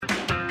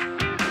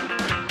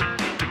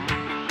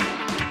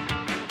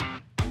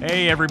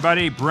Hey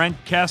everybody,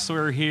 Brent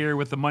Kesler here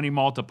with the Money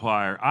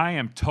Multiplier. I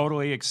am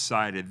totally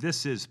excited.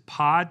 This is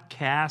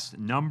podcast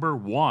number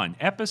 1,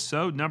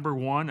 episode number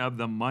 1 of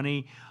the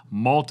Money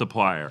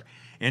Multiplier.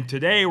 And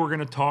today we're going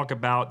to talk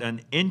about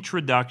an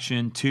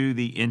introduction to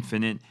the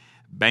infinite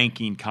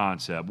banking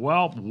concept.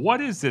 Well, what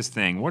is this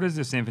thing? What is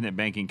this infinite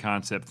banking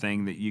concept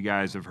thing that you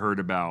guys have heard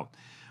about?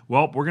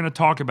 Well, we're going to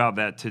talk about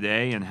that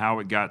today and how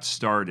it got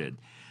started.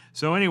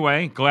 So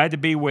anyway, glad to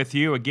be with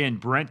you. Again,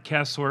 Brent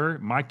Kesler.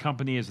 My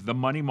company is The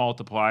Money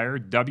Multiplier,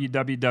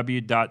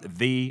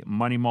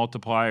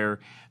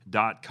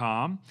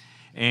 www.themoneymultiplier.com.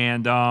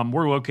 And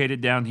we're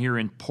located down here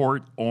in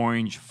Port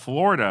Orange,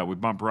 Florida. We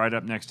bump right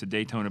up next to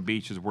Daytona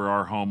Beach is where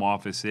our home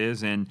office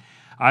is. And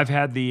I've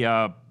had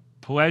the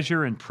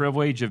pleasure and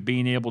privilege of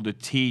being able to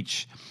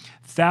teach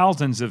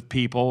thousands of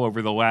people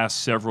over the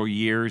last several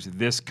years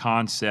this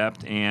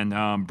concept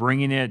and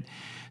bringing it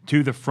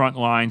to the front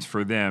lines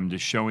for them, to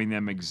showing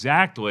them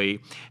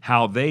exactly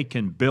how they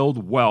can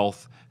build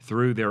wealth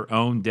through their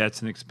own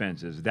debts and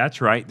expenses. That's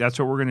right. That's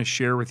what we're going to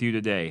share with you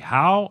today.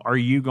 How are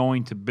you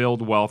going to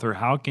build wealth, or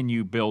how can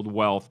you build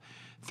wealth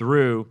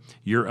through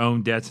your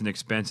own debts and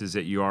expenses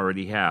that you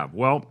already have?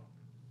 Well,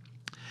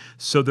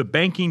 so the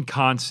banking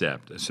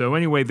concept. So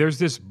anyway, there's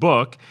this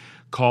book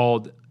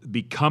called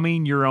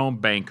Becoming Your Own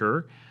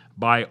Banker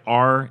by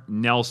R.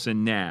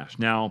 Nelson Nash.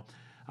 Now,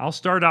 I'll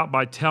start out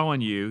by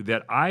telling you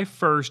that I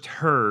first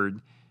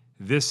heard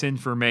this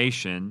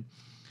information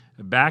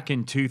back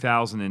in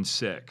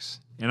 2006.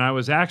 And I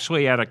was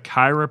actually at a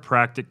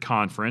chiropractic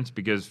conference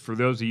because for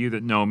those of you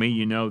that know me,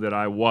 you know that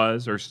I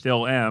was or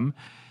still am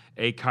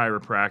a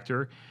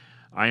chiropractor.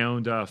 I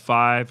owned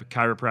 5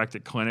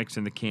 chiropractic clinics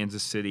in the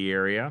Kansas City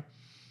area.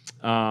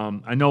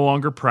 I no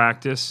longer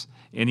practice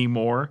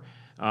anymore.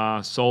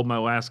 Sold my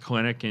last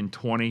clinic in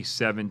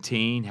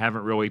 2017.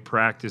 Haven't really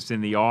practiced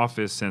in the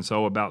office since,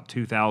 about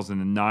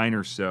 2009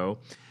 or so.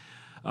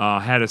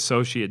 Had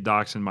associate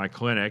docs in my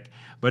clinic.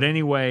 But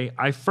anyway,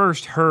 I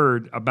first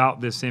heard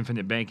about this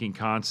infinite banking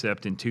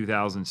concept in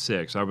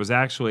 2006. I was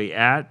actually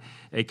at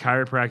a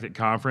chiropractic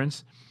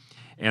conference,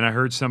 and I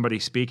heard somebody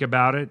speak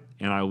about it,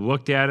 and I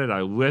looked at it,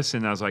 I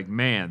listened, and I was like,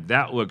 man,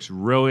 that looks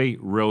really,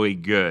 really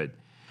good.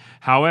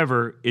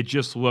 However, it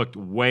just looked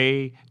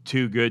way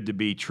too good to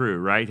be true,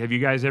 right? Have you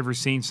guys ever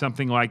seen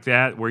something like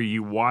that where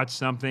you watch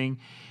something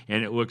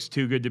and it looks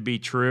too good to be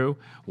true?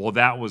 Well,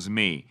 that was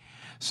me.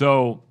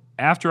 So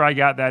after I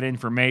got that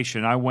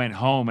information, I went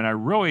home and I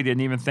really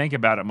didn't even think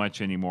about it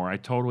much anymore. I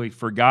totally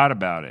forgot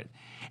about it.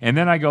 And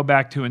then I go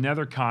back to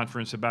another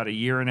conference about a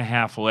year and a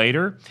half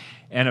later,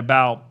 and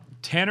about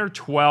 10 or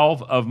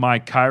 12 of my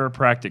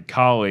chiropractic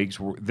colleagues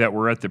that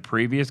were at the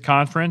previous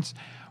conference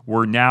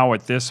were now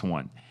at this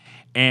one.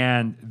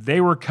 And they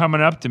were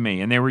coming up to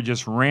me and they were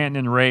just ranting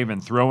and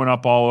raving, throwing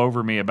up all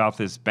over me about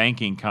this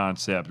banking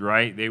concept,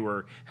 right?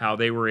 How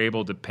they were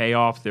able to pay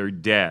off their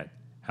debt,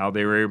 how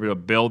they were able to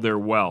build their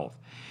wealth,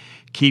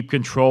 keep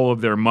control of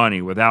their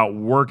money without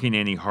working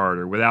any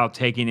harder, without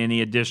taking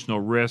any additional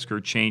risk or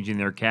changing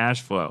their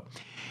cash flow.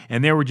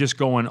 And they were just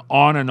going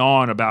on and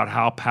on about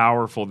how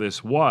powerful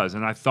this was.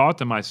 And I thought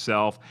to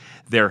myself,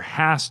 there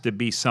has to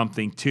be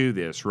something to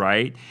this,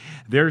 right?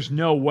 There's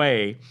no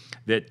way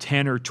that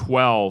 10 or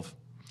 12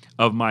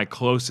 of my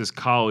closest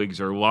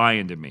colleagues are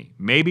lying to me.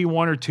 Maybe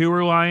 1 or 2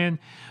 are lying,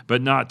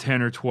 but not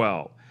 10 or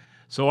 12.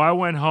 So I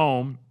went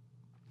home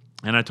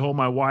and I told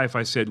my wife,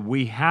 I said,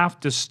 we have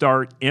to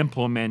start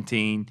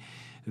implementing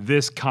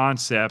this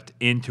concept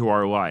into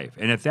our life.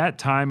 And at that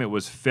time, it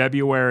was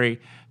February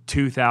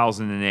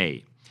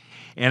 2008.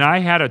 And I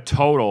had a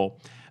total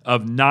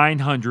of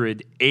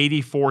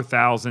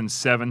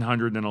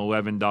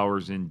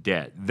 $984,711 in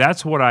debt.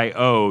 That's what I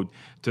owed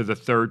to the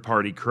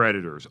third-party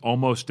creditors,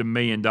 almost $1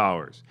 million.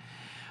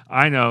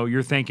 I know,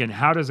 you're thinking,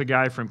 how does a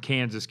guy from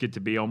Kansas get to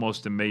be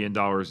almost $1 million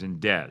in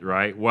debt,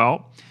 right?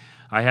 Well,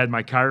 I had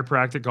my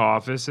chiropractic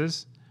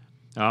offices.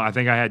 I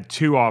think I had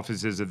 2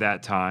 offices at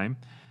that time.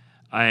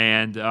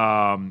 And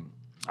I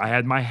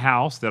had my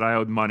house that I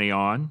owed money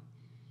on.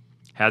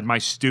 Had my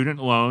student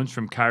loans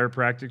from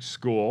chiropractic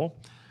school.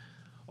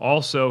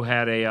 Also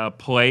had a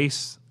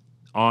place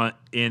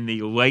in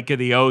the Lake of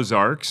the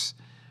Ozarks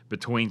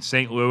between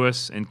St.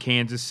 Louis and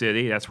Kansas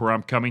City. That's where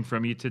I'm coming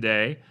from you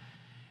today.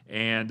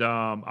 And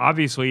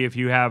obviously, if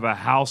you have a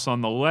house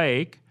on the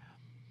lake,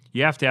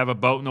 you have to have a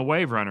boat and a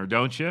wave runner,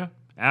 don't you?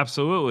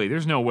 Absolutely.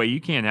 There's no way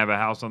you can't have a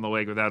house on the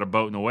lake without a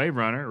boat and a wave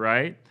runner,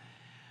 right?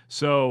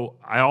 So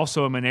I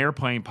also am an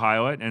airplane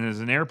pilot, and as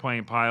an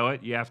airplane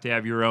pilot, you have to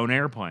have your own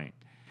airplane.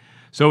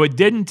 So it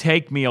didn't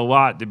take me a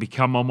lot to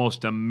become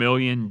almost $1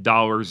 million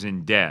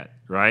in debt,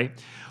 right?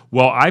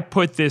 Well, I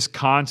put this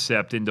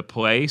concept into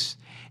place,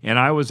 and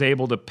I was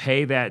able to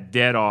pay that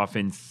debt off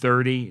in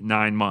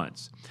 39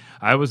 months.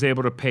 I was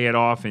able to pay it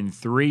off in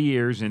 3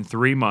 years and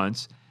 3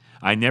 months.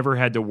 I never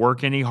had to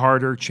work any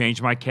harder,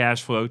 change my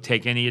cash flow,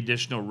 take any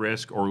additional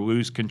risk, or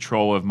lose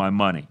control of my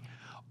money.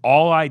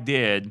 All I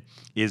did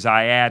is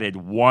I added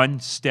one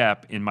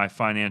step in my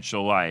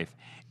financial life,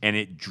 and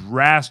it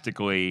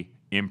drastically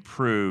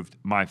improved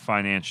my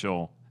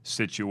financial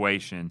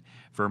situation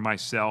for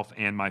myself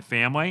and my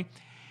family.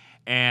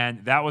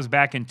 And that was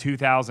back in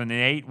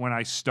 2008 when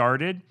I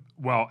started.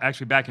 Well,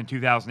 actually, back in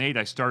 2008,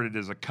 I started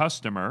as a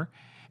customer.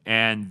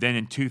 And then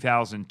in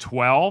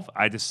 2012,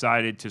 I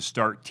decided to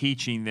start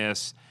teaching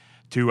this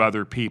to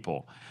other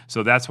people.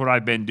 So that's what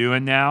I've been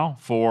doing now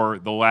for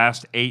the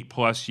last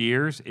 8+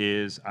 years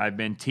is I've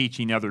been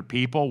teaching other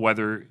people,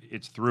 whether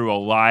it's through a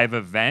live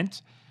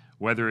event,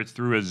 whether it's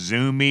through a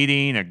Zoom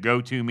meeting, a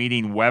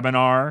GoToMeeting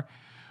webinar,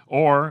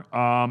 or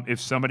if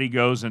somebody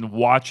goes and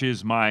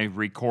watches my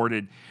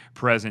recorded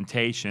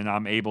presentation,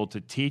 I'm able to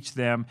teach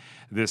them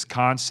this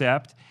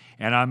concept,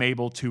 and I'm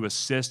able to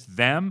assist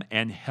them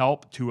and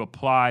help to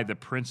apply the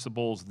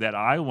principles that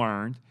I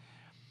learned,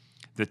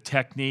 the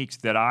techniques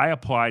that I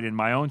applied in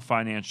my own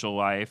financial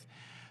life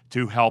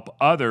to help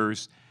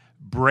others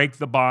break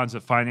the bonds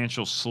of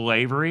financial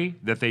slavery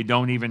that they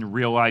don't even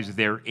realize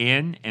they're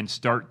in and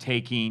start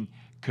taking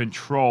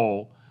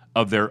control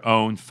of their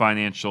own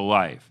financial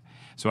life.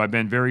 So I've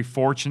been very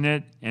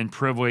fortunate and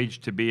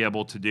privileged to be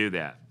able to do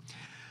that.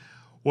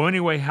 Well,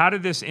 anyway, how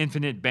did this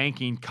infinite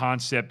banking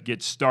concept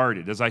get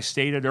started? As I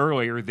stated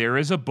earlier, there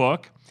is a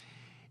book.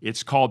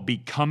 It's called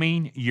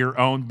Becoming Your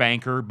Own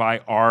Banker by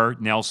R.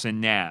 Nelson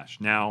Nash.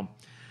 Now,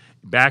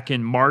 back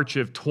in March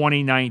of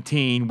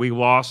 2019, we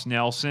lost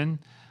Nelson,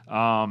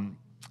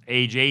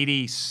 age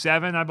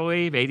 87, I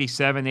believe,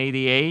 87,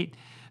 88.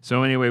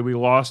 So anyway, we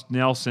lost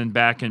Nelson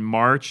back in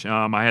March.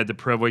 I had the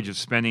privilege of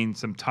spending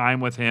some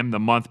time with him the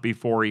month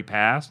before he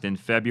passed in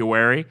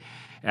February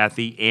at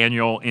the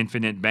annual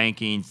Infinite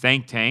Banking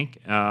Think Tank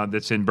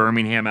that's in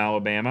Birmingham,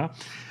 Alabama.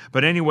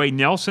 But anyway,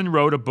 Nelson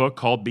wrote a book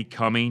called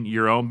Becoming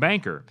Your Own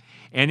Banker.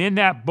 And in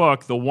that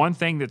book, the one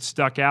thing that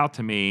stuck out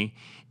to me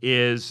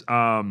is,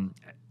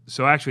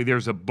 so actually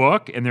there's a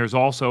book and there's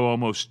also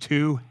almost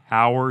 2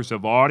 hours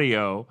of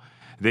audio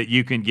that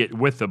you can get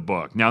with the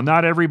book. Now,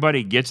 not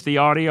everybody gets the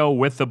audio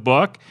with the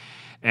book.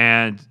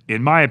 And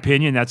in my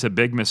opinion, that's a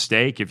big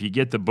mistake. If you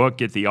get the book,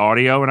 get the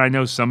audio. And I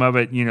know some of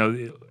it,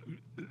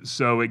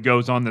 so it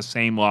goes on the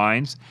same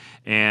lines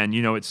and,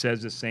 it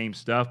says the same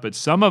stuff. But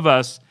some of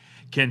us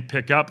can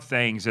pick up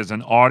things as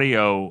an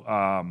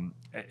audio,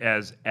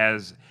 as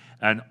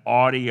an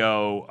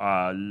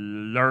audio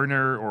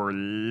learner or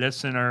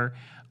listener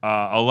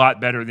a lot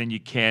better than you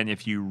can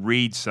if you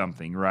read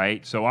something,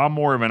 right? So I'm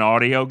more of an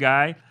audio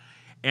guy.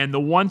 And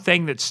the one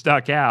thing that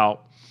stuck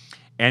out,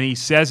 and he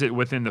says it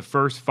within the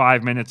first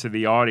 5 minutes of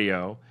the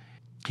audio,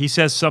 he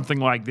says something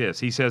like this.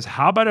 He says,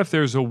 how about if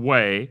there's a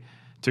way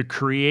to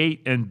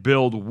create and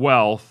build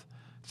wealth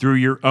through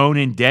your own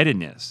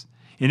indebtedness?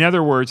 In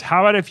other words,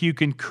 how about if you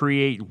can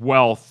create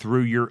wealth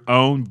through your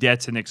own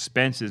debts and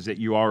expenses that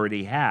you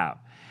already have?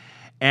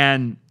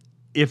 And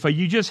if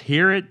you just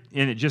hear it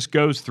and it just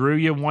goes through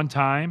you one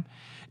time,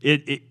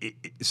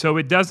 so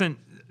it doesn't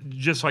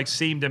just like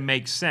seem to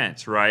make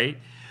sense, right?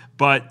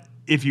 But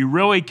if you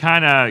really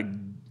kind of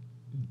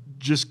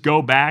just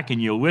go back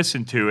and you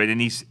listen to it,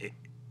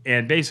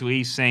 and basically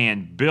he's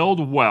saying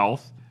build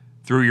wealth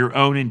through your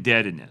own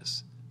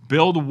indebtedness.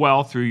 Build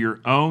wealth through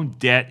your own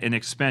debt and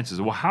expenses.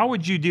 Well, how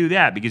would you do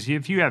that? Because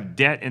if you have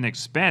debt and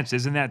expense,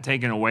 isn't that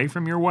taken away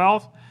from your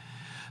wealth?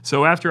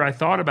 So after I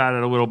thought about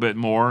it a little bit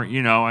more,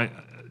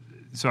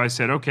 so I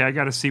said, okay, I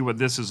got to see what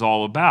this is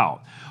all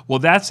about. Well,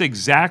 that's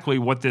exactly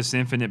what this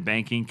infinite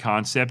banking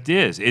concept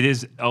is. It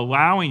is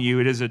allowing you,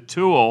 it is a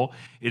tool,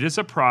 it is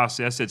a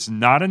process. It's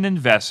not an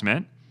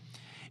investment.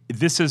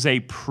 This is a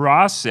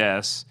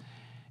process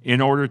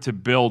in order to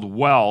build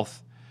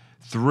wealth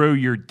through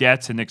your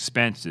debts and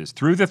expenses,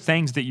 through the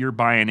things that you're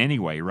buying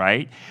anyway,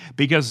 right?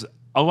 Because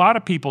a lot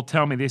of people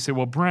tell me, they say,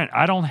 well, Brent,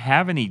 I don't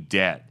have any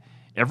debt.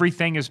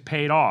 Everything is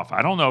paid off.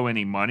 I don't owe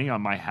any money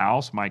on my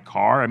house, my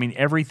car. I mean,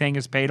 everything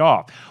is paid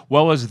off.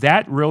 Well, is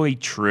that really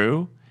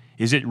true?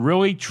 Is it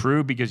really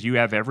true because you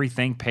have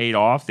everything paid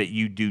off that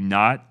you do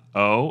not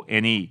owe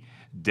any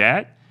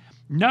debt?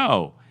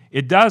 No,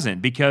 it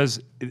doesn't,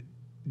 because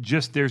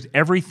just there's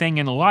everything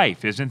in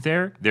life, isn't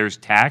there? There's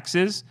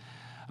taxes.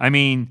 I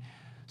mean,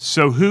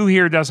 so who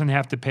here doesn't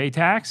have to pay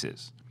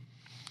taxes?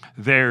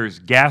 There's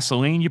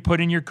gasoline you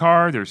put in your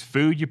car. There's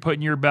food you put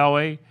in your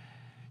belly.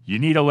 You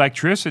need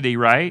electricity,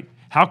 right?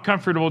 How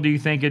comfortable do you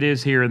think it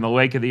is here in the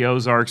Lake of the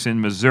Ozarks in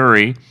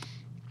Missouri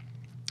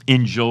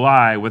in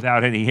July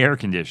without any air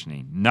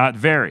conditioning? Not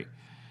very.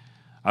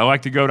 I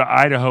like to go to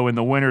Idaho in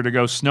the winter to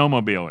go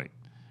snowmobiling,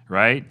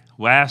 right?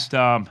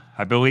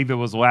 I believe it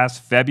was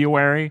last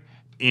February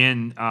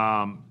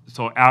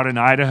so out in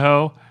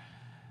Idaho,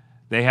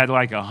 they had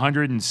like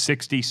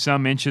 160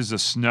 some inches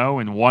of snow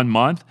in 1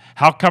 month.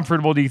 How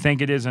comfortable do you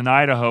think it is in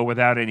Idaho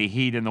without any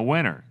heat in the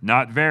winter?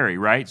 Not very,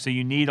 right? So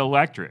you need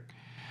electric.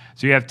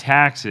 So you have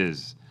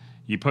taxes.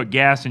 You put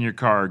gas in your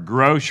car,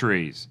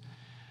 groceries.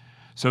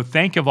 So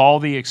think of all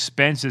the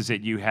expenses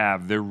that you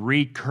have, the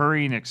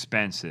recurring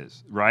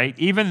expenses, right?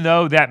 Even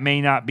though that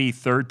may not be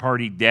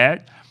third-party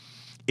debt,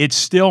 it's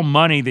still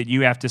money that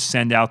you have to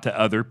send out to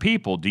other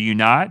people, do you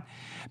not?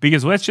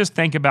 Because let's just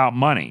think about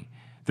money.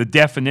 The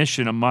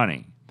definition of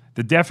money.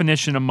 The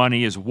definition of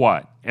money is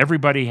what?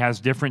 Everybody has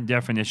different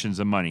definitions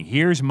of money.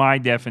 Here's my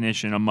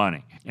definition of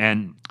money,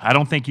 and I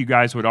don't think you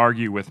guys would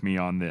argue with me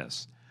on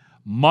this.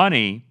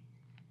 Money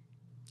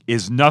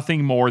is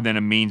nothing more than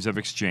a means of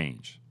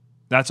exchange.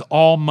 That's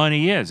all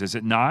money is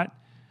it not?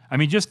 I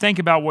mean, just think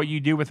about what you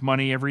do with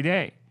money every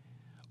day.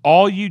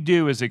 All you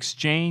do is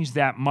exchange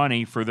that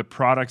money for the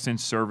products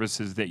and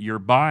services that you're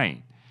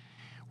buying.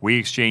 We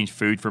exchange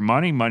food for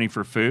money, money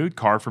for food,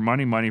 car for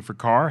money, money for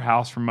car,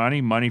 house for money,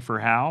 money for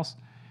house,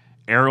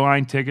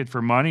 airline ticket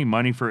for money,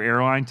 money for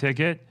airline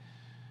ticket,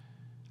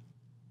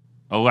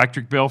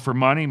 electric bill for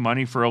money,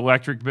 money for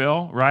electric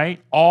bill,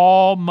 right?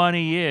 All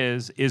money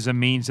is a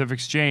means of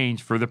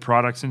exchange for the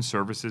products and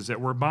services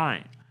that we're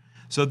buying.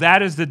 So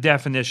that is the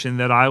definition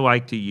that I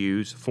like to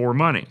use for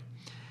money.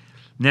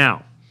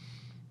 Now,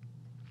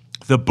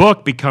 the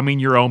book, Becoming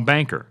Your Own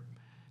Banker,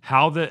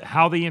 how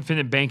the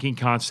infinite banking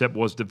concept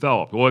was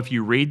developed. Well, if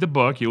you read the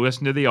book, you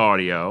listen to the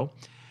audio,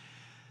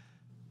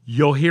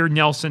 you'll hear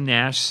Nelson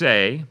Nash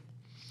say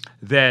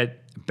that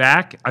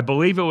back, I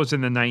believe it was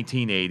in the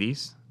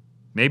 1980s,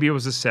 maybe it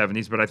was the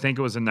 70s, but I think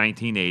it was the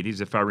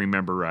 1980s if I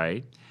remember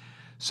right.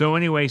 So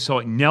anyway, so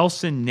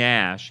Nelson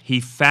Nash,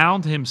 he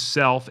found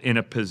himself in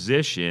a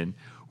position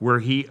where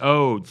he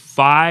owed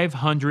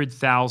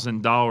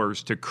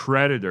 $500,000 to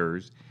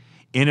creditors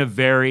in a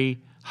very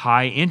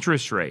high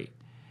interest rate.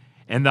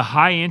 And the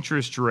high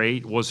interest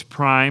rate was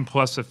prime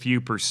plus a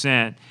few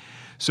percent.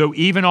 So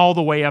even all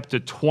the way up to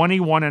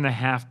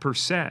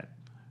 21.5%.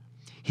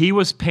 He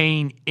was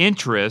paying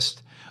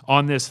interest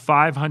on this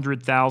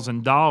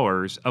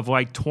 $500,000 of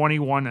like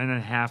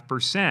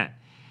 21.5%.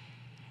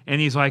 And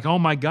he's like, oh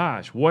my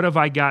gosh, what have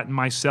I gotten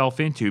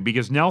myself into?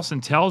 Because Nelson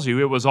tells you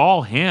it was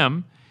all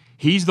him.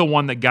 He's the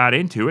one that got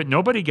into it.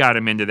 Nobody got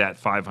him into that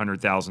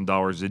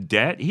 $500,000 of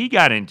debt. He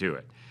got into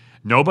it.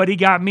 Nobody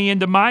got me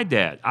into my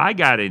debt. I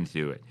got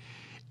into it.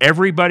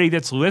 Everybody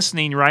that's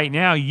listening right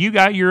now, you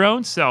got your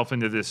own self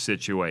into this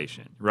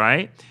situation,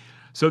 right?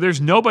 So there's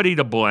nobody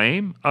to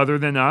blame other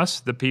than us,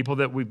 the people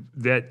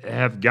that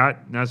have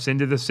gotten us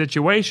into the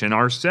situation,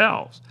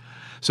 ourselves.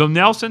 So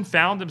Nelson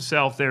found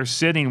himself there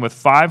sitting with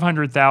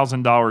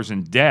 $500,000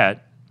 in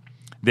debt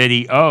that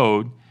he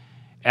owed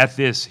at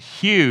this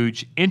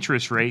huge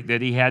interest rate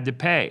that he had to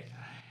pay.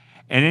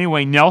 And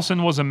anyway,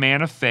 Nelson was a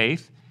man of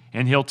faith,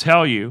 and he'll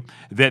tell you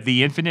that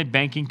the infinite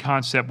banking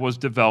concept was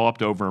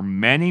developed over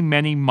many,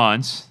 many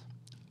months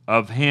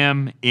of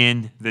him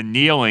in the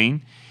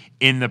kneeling,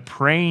 in the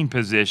praying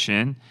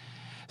position,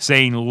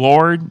 saying,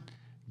 Lord,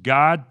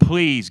 God,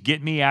 please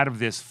get me out of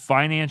this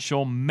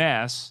financial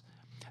mess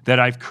that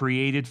I've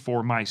created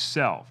for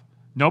myself.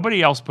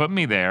 Nobody else put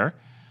me there.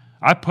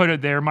 I put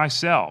it there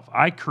myself.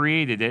 I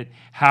created it.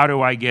 How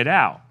do I get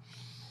out?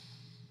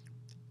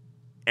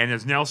 And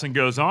as Nelson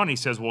goes on, he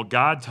says, well,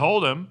 God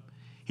told him,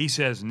 he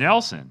says,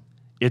 Nelson,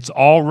 it's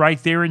all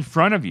right there in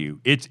front of you.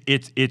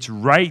 It's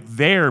right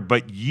there,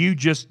 but you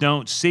just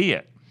don't see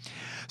it.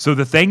 So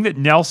the thing that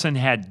Nelson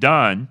had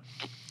done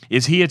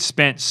is he had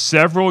spent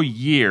several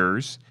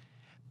years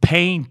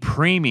paying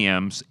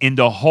premiums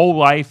into whole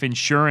life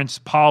insurance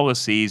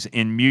policies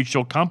in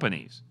mutual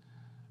companies,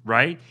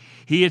 right?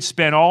 He had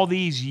spent all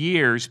these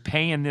years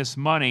paying this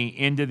money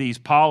into these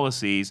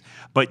policies,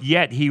 but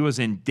yet he was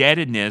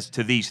indebtedness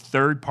to these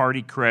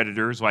third-party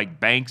creditors like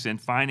banks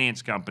and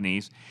finance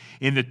companies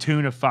in the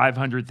tune of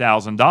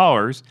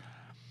 $500,000,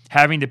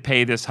 having to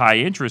pay this high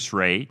interest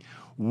rate,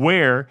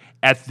 where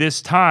at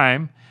this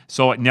time,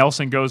 so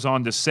Nelson goes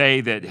on to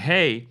say that,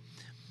 hey,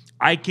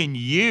 I can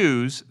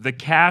use the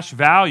cash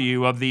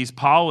value of these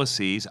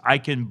policies. I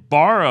can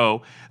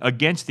borrow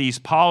against these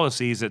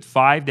policies at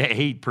 5 to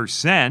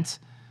 8%,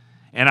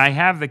 and I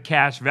have the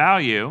cash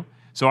value,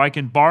 so I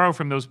can borrow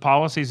from those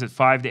policies at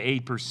 5 to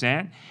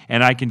 8%,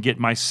 and I can get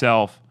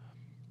myself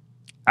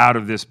out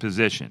of this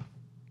position.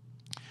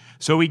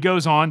 So he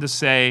goes on to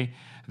say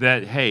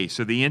that, hey,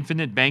 so the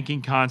infinite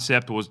banking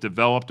concept was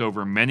developed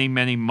over many,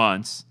 many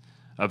months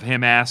of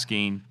him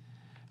asking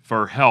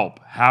for help,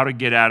 how to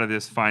get out of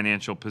this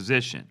financial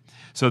position.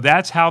 So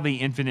that's how the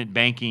infinite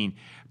banking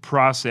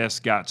process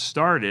got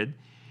started.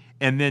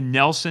 And then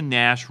Nelson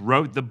Nash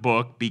wrote the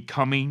book,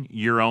 Becoming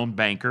Your Own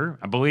Banker.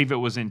 I believe it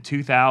was in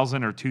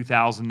 2000 or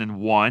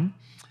 2001.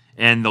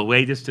 And the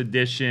latest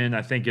edition,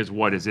 I think, is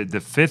what is it? The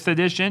 5th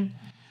edition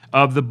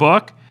of the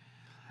book.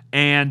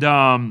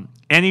 And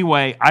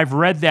anyway, I've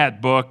read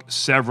that book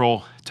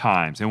several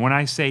times. And when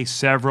I say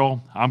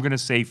several, I'm going to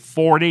say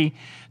 40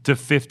 to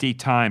 50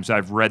 times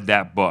I've read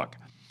that book.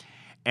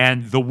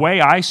 And the way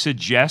I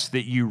suggest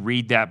that you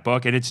read that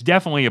book, and it's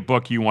definitely a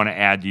book you want to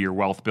add to your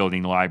wealth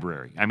building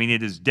library. I mean,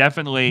 it is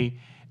definitely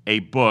a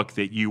book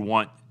that you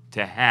want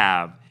to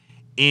have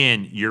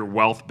in your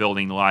wealth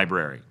building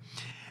library.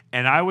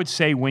 And I would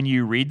say when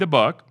you read the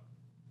book,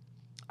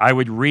 I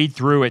would read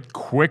through it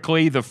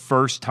quickly the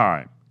first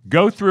time.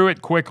 Go through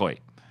it quickly.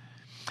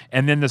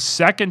 And then the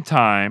second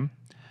time,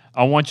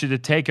 I want you to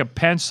take a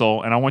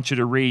pencil and I want you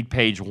to read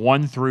page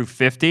 1 through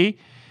 50.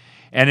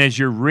 And as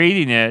you're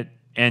reading it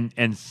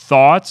and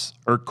thoughts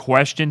or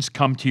questions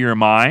come to your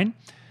mind,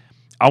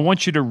 I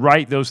want you to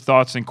write those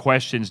thoughts and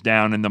questions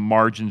down in the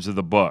margins of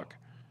the book,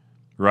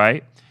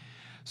 right?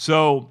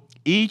 So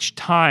each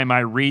time I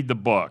read the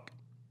book,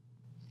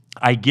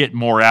 I get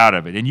more out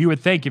of it. And you would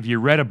think if you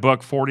read a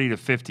book 40 to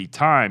 50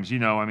 times,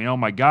 oh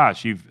my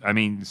gosh,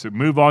 so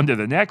move on to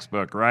the next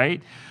book,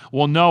 right?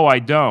 Well, no, I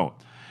don't.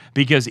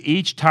 Because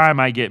each time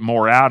I get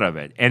more out of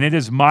it. And it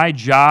is my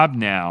job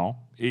now,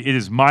 it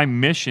is my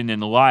mission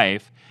in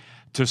life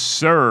to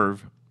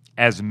serve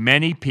as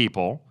many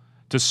people,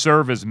 to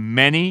serve as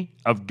many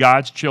of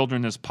God's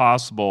children as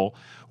possible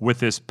with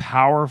this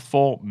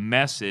powerful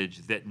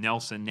message that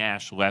Nelson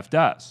Nash left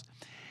us.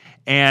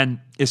 And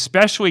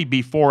especially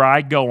before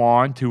I go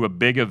on to a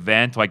big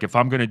event, like if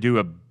I'm going to do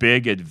a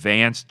big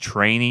advanced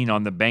training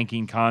on the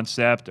banking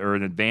concept or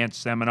an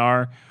advanced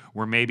seminar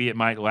where maybe it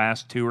might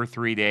last 2 or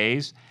 3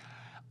 days,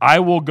 I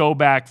will go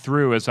back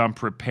through as I'm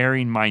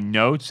preparing my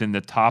notes and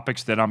the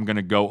topics that I'm going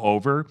to go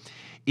over.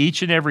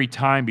 Each and every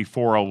time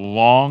before a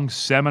long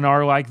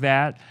seminar like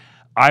that,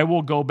 I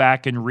will go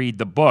back and read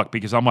the book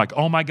because I'm like,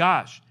 oh my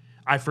gosh,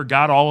 I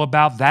forgot all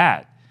about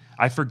that.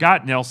 I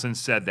forgot Nelson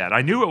said that.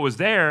 I knew it was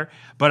there,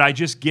 but I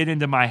just get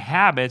into my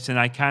habits and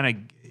I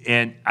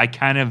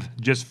kind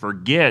of just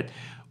forget.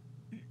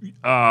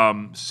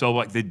 So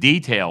like the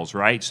details,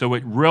 right? So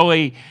it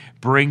really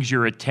brings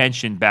your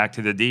attention back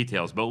to the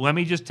details. But let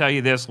me just tell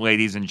you this,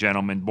 ladies and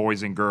gentlemen,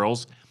 boys and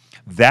girls,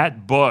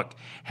 that book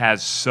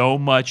has so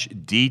much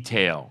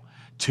detail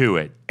to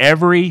it.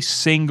 Every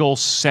single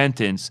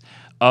sentence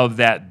of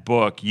that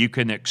book, you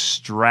can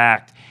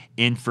extract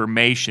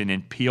information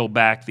and peel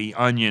back the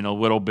onion a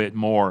little bit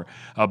more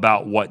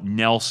about what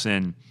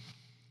Nelson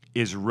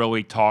is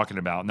really talking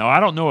about. Now, I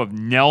don't know if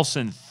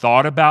Nelson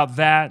thought about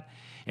that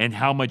and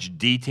how much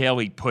detail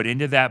he put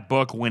into that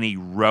book when he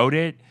wrote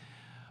it,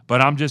 but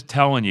I'm just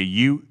telling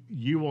you,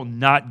 you will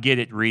not get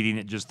it reading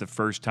it just the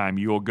first time.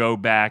 You will go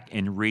back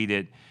and read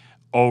it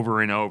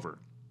over and over.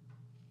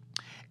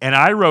 And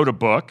I wrote a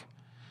book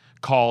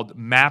called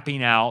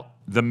Mapping Out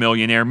the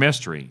Millionaire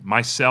Mystery.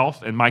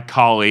 Myself and my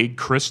colleague,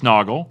 Chris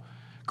Noggle.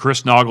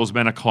 Chris Noggle's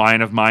been a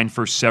client of mine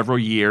for several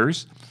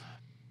years.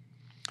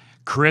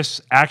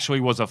 Chris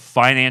actually was a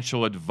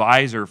financial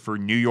advisor for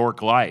New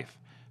York Life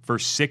for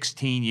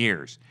 16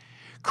 years.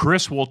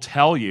 Chris will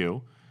tell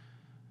you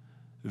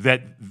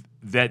that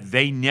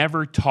they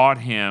never taught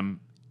him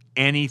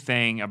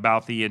anything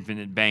about the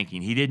infinite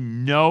banking. He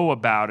didn't know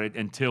about it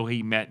until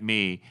he met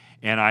me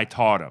and I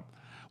taught him.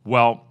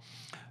 Well,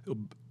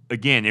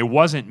 again, it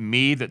wasn't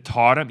me that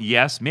taught him.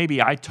 Yes, maybe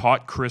I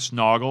taught Chris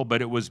Noggle,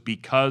 but it was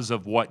because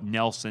of what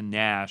Nelson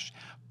Nash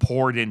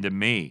poured into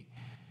me.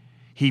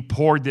 He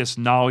poured this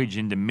knowledge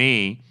into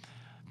me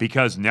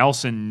because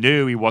Nelson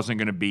knew he wasn't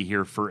going to be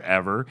here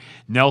forever.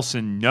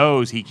 Nelson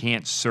knows he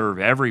can't serve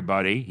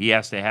everybody. He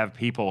has to have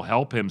people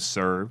help him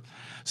serve.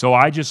 So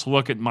I just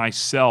look at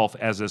myself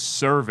as a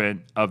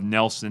servant of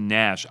Nelson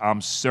Nash.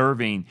 I'm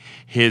serving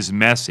his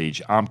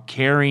message. I'm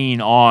carrying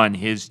on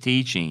his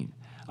teaching.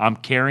 I'm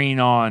carrying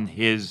on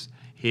his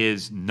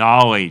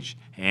knowledge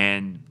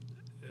and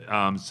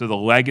so the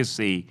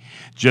legacy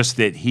just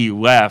that he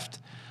left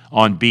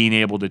on being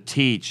able to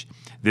teach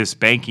this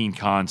banking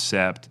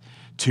concept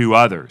to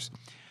others.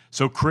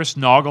 So Chris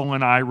Noggle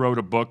and I wrote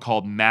a book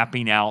called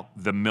Mapping Out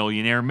the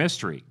Millionaire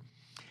Mystery.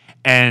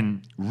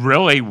 And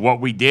really what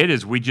we did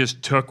is we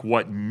just took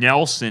what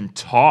Nelson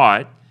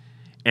taught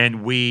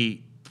and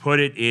we put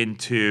it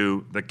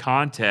into the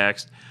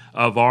context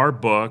of our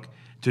book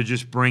to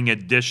just bring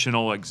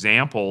additional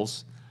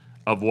examples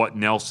of what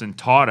Nelson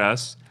taught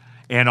us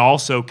and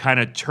also kind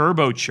of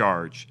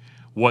turbocharge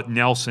what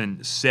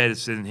Nelson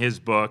says in his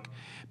book,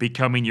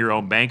 Becoming Your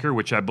Own Banker,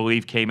 which I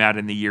believe came out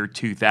in the year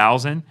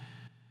 2000.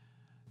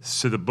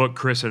 So the book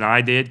Chris and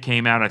I did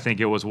came out, I think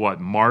it was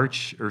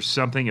March or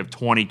something of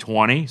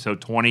 2020, so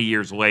 20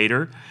 years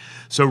later.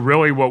 So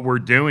really what we're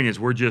doing is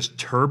we're just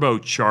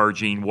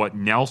turbocharging what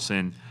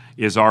Nelson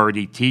is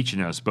already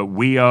teaching us, but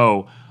we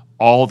owe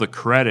all the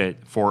credit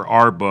for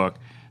our book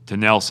to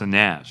Nelson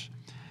Nash.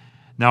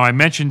 Now, I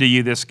mentioned to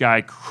you this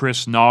guy,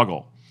 Chris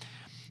Noggle.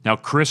 Now,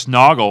 Chris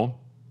Noggle,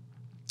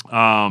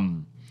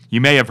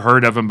 you may have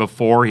heard of him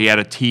before. He had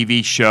a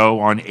TV show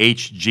on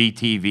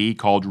HGTV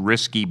called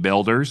Risky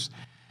Builders.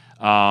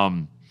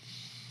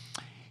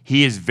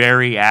 He is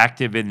very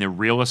active in the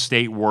real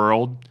estate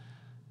world,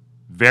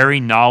 very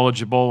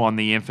knowledgeable on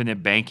the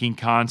infinite banking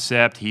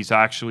concept. He's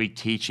actually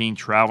teaching,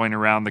 traveling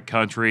around the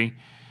country,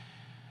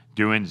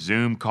 doing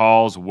Zoom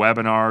calls,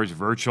 webinars,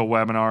 virtual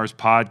webinars,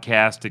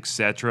 podcasts,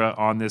 etc.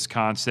 on this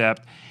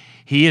concept.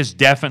 He is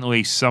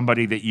definitely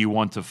somebody that you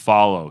want to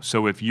follow.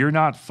 So if you're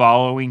not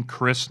following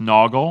Chris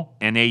Noggle,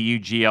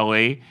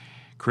 N-A-U-G-L-E,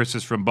 Chris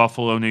is from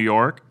Buffalo, New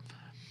York,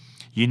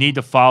 you need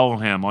to follow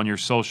him on your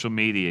social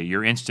media,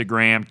 your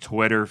Instagram,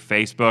 Twitter,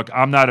 Facebook.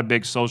 I'm not a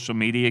big social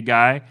media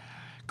guy.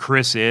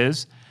 Chris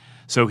is.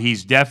 So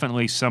he's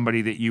definitely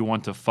somebody that you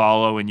want to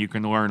follow, and you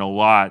can learn a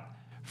lot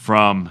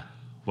from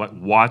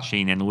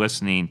watching and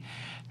listening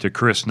to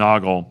Chris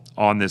Noggle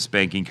on this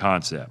banking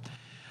concept.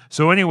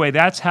 So anyway,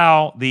 that's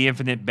how the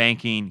infinite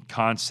banking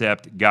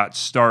concept got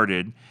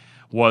started.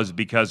 was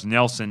because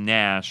Nelson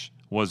Nash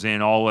was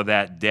in all of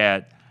that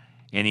debt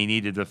and he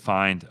needed to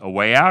find a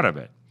way out of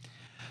it.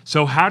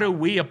 So how do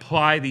we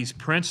apply these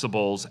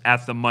principles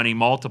at the money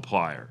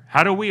multiplier?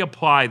 How do we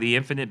apply the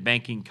infinite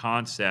banking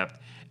concept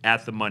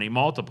at the money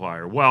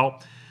multiplier?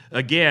 Well,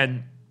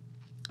 again,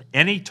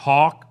 any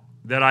talk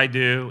that I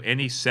do,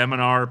 any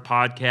seminar,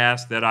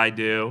 podcast that I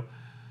do,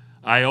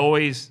 I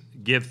always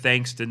give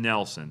thanks to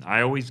Nelson.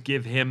 I always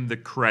give him the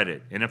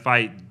credit. And if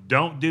I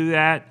don't do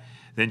that,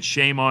 then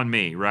shame on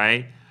me,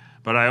 right?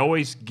 But I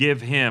always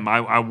give him,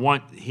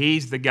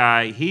 he's the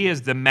guy, he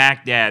is the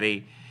Mac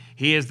Daddy,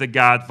 he is the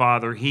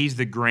godfather, he's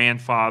the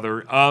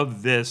grandfather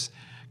of this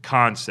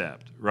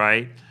concept,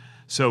 right?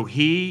 So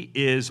he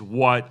is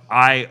what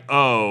I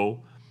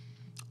owe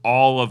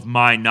all of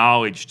my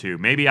knowledge to.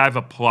 Maybe I've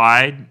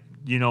applied,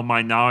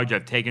 my knowledge,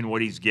 I've taken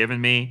what he's given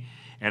me,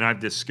 and I've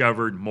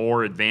discovered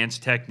more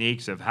advanced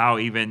techniques of how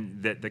even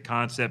the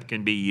concept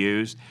can be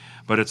used,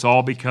 but it's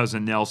all because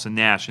of Nelson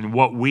Nash. And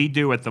what we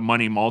do at the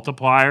Money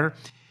Multiplier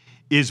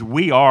is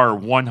we are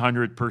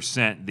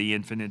 100% the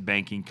infinite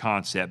banking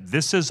concept.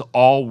 This is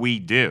all we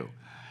do.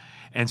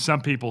 And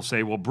some people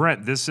say, well,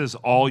 Brent, this is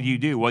all you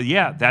do. Well,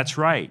 yeah, that's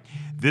right.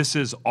 This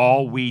is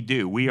all we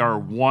do. We are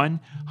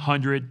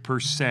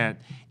 100%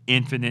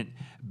 infinite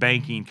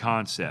banking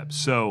concept.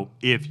 So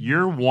if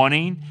you're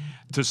wanting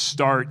to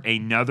start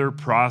another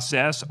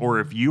process, or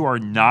if you are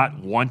not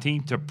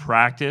wanting to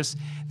practice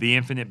the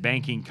infinite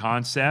banking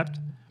concept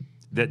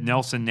that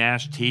Nelson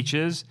Nash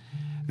teaches,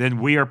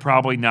 then we are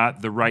probably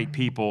not the right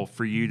people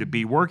for you to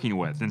be working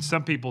with. And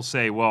some people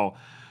say, or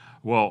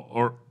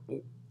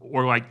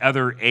like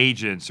other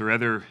agents or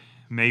other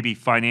maybe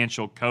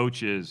financial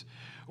coaches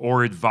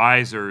or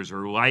advisors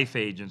or life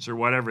agents or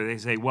whatever, they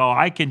say, well,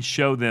 I can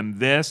show them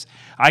this.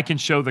 I can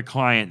show the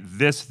client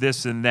this,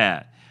 this, and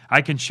that.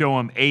 I can show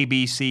them A,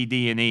 B, C,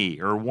 D, and E,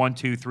 or 1,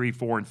 2, 3,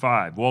 4, and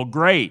 5. Well,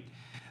 great.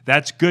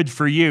 That's good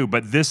for you,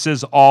 but this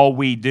is all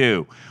we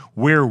do.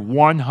 We're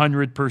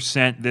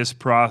 100% this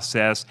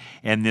process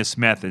and this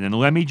method. And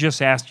let me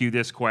just ask you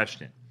this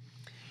question.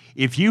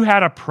 If you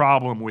had a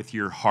problem with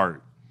your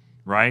heart,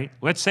 right?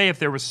 Let's say if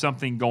there was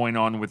something going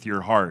on with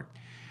your heart,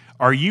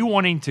 are you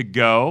wanting to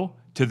go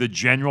to the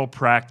general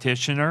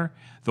practitioner,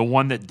 the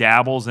one that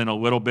dabbles in a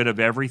little bit of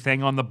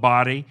everything on the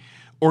body?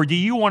 Or do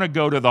you want to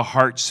go to the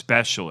heart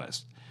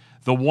specialist,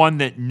 the one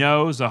that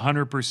knows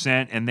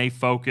 100% and they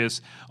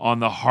focus on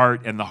the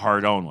heart and the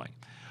heart only?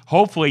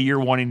 Hopefully you're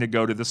wanting to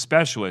go to the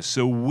specialist.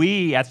 So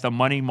we at the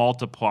Money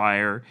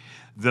Multiplier,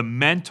 the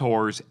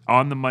mentors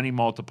on the Money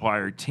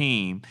Multiplier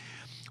team,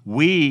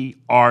 we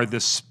are the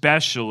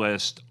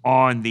specialist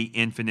on the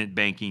infinite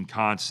banking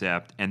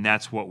concept, and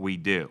that's what we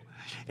do.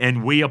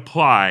 And we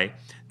apply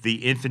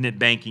the infinite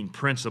banking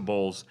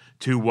principles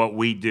to what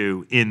we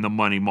do in the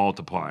Money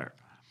Multiplier.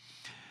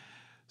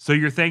 So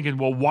you're thinking,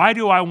 well, why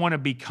do I want to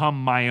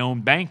become my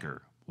own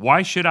banker?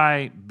 Why should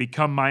I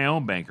become my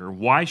own banker?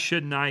 Why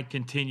shouldn't I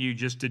continue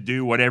just to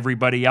do what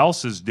everybody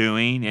else is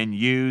doing and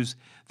use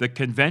the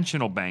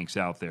conventional banks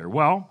out there?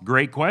 Well,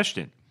 great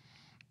question.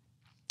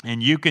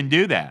 And you can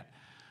do that.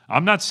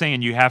 I'm not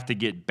saying you have to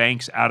get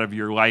banks out of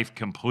your life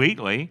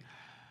completely.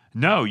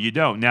 No, you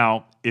don't.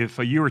 Now, if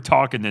you were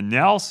talking to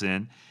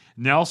Nelson,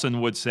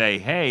 Nelson would say,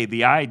 hey,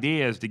 the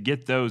idea is to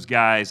get those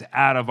guys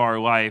out of our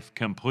life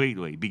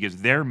completely because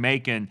they're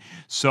making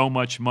so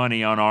much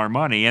money on our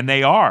money, and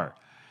they are.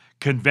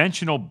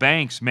 Conventional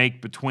banks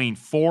make between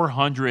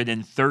 400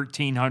 and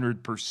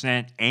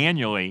 1,300%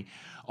 annually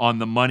on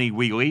the money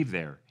we leave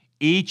there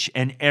each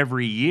and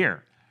every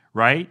year,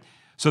 right?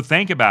 So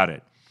think about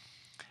it.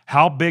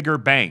 How big are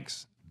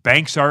banks?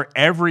 Banks are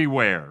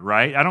everywhere,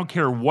 right? I don't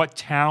care what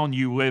town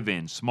you live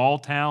in, small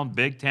town,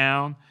 big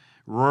town,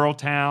 rural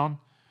town,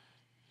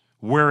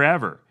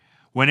 wherever.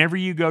 Whenever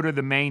you go to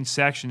the main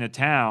section of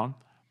town,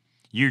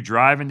 you're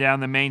driving down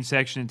the main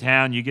section of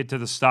town, you get to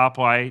the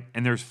stoplight,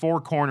 and there's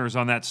 4 corners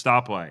on that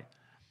stoplight,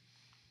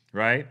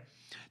 right?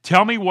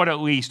 Tell me what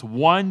at least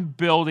one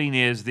building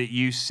is that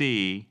you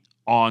see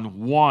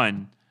on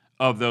one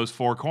of those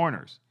 4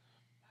 corners.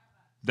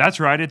 That's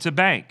right, it's a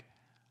bank.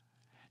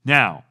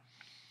 Now,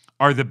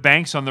 are the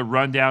banks on the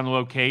rundown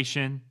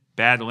location,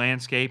 bad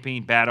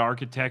landscaping, bad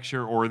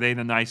architecture, or are they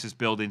the nicest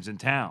buildings in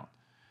town?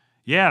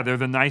 Yeah, they're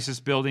the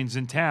nicest buildings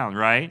in town,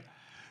 right?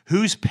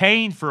 Who's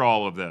paying for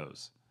all of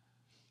those?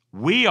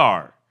 We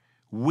are.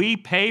 We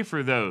pay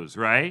for those,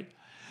 right?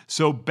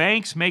 So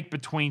banks make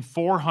between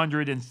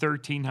 400 and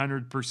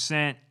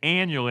 1,300%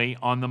 annually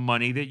on the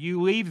money that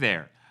you leave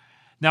there.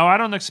 Now, I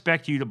don't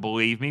expect you to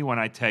believe me when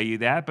I tell you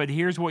that, but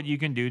here's what you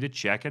can do to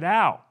check it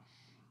out.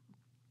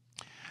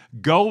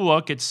 Go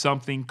look at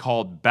something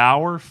called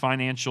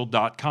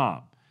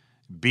BauerFinancial.com,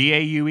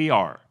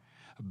 B-A-U-E-R,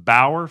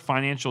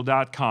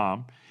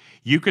 BauerFinancial.com.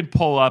 You can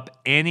pull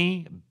up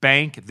any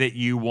bank that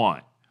you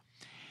want.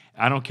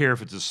 I don't care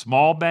if it's a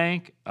small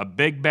bank, a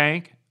big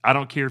bank. I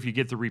don't care if you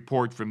get the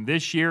report from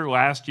this year,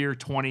 last year,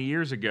 20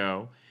 years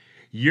ago.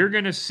 You're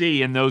going to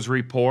see in those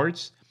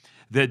reports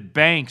that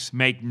banks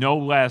make no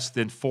less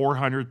than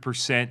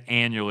 400%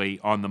 annually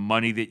on the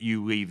money that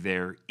you leave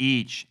there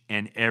each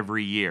and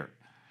every year.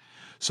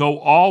 So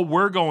all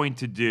we're going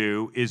to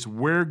do is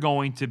we're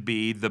going to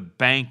be the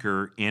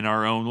banker in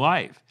our own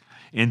life.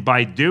 And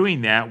by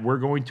doing that, we're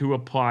going to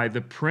apply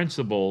the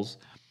principles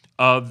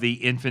of the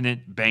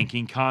infinite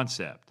banking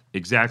concept,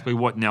 exactly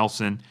what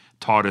Nelson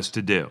taught us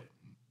to do.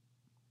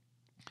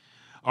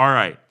 All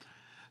right.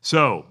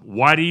 So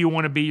why do you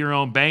want to be your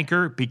own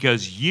banker?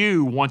 Because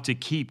you want to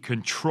keep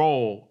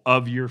control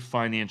of your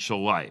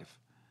financial life,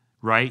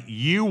 right?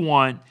 You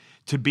want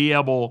to be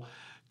able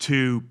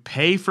to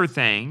pay for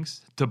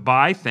things, to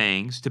buy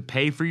things, to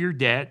pay for your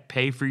debt,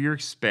 pay for your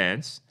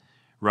expense,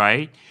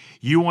 right?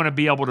 You want to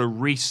be able to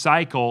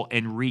recycle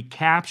and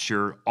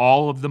recapture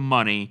all of the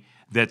money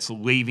that's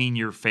leaving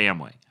your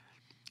family.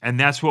 And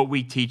that's what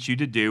we teach you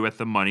to do at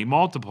the Money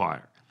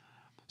Multiplier.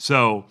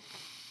 So,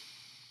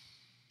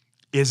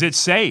 is it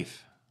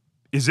safe?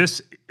 Is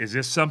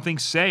this something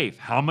safe?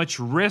 How much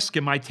risk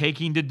am I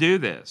taking to do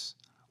this?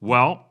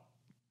 Well,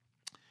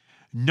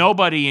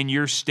 nobody in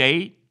your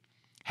state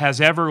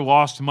has ever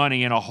lost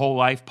money in a whole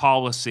life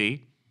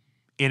policy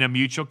in a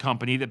mutual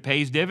company that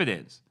pays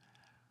dividends,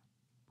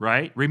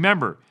 right?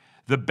 Remember,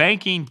 the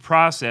banking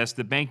process,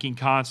 the banking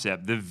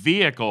concept, the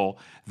vehicle,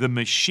 the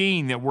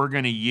machine that we're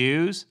going to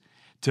use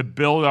to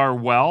build our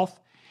wealth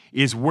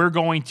is we're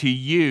going to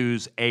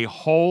use a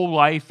whole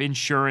life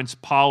insurance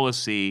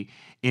policy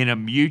in a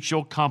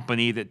mutual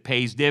company that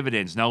pays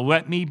dividends. Now,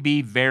 let me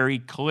be very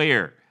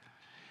clear.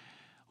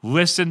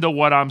 Listen to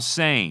what I'm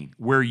saying.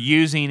 We're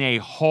using a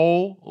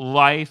whole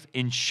life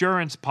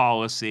insurance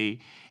policy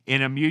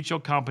in a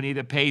mutual company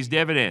that pays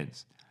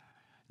dividends.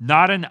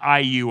 Not an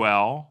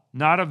IUL,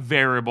 not a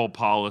variable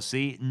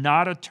policy,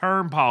 not a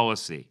term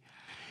policy.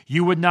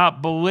 You would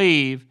not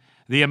believe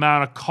the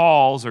amount of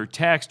calls or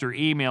text or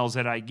emails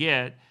that I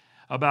get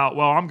about,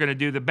 well, I'm going to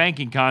do the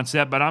banking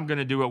concept, but I'm going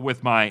to do it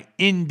with my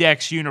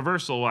index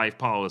universal life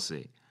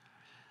policy.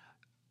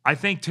 I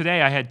think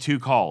today I had 2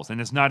 calls, and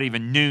it's not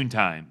even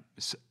noontime.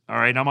 All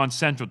right, I'm on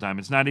Central Time.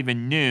 It's not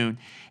even noon,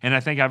 and I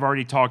think I've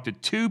already talked to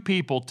 2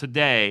 people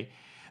today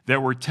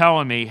that were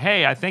telling me,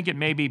 hey, I think it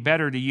may be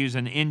better to use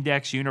an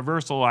index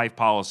universal life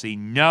policy.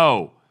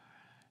 No,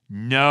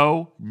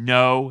 no,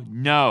 no,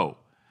 no.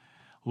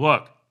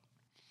 Look,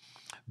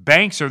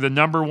 banks are the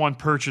number 1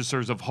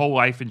 purchasers of whole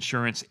life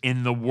insurance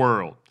in the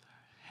world.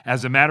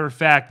 As a matter of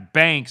fact,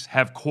 banks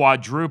have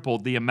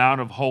quadrupled the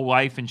amount of whole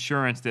life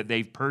insurance that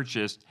they've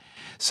purchased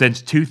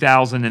since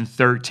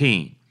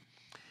 2013.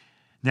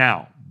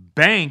 Now,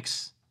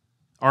 banks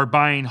are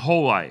buying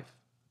whole life.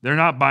 They're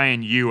not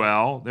buying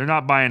UL. They're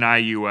not buying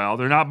IUL.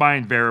 They're not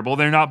buying variable.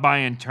 They're not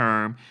buying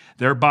term.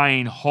 They're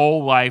buying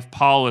whole life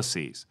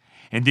policies.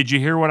 And did you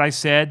hear what I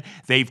said?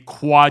 They've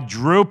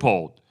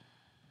quadrupled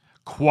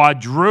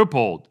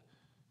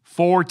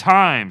 4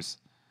 times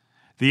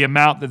the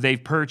amount that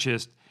they've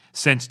purchased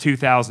since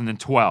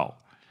 2012.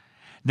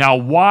 Now,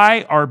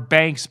 why are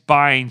banks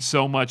buying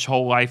so much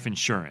whole life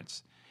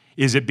insurance?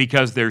 Is it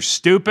because they're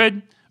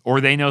stupid or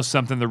they know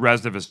something the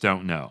rest of us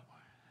don't know?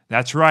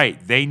 That's right.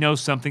 They know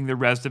something the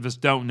rest of us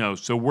don't know.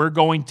 So we're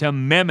going to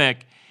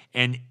mimic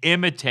and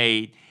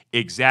imitate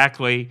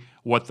exactly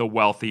what the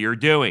wealthy are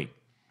doing.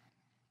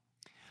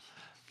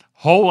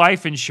 Whole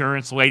life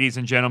insurance, ladies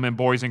and gentlemen,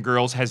 boys and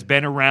girls, has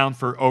been around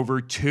for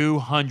over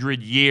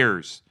 200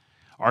 years.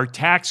 Our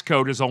tax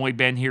code has only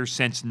been here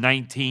since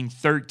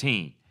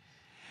 1913.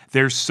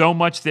 There's so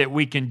much that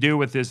we can do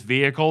with this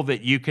vehicle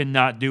that you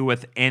cannot do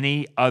with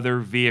any other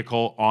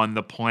vehicle on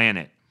the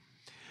planet.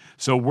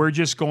 So we're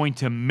just going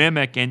to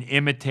mimic and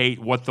imitate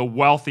what the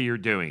wealthy are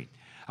doing.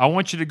 I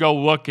want you to go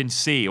look and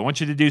see. I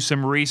want you to do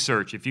some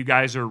research. If you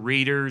guys are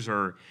readers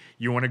or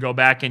you want to go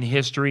back in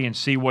history and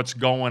see what's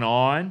going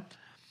on,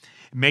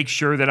 make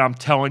sure that I'm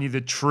telling you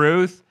the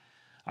truth.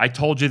 I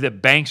told you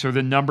that banks are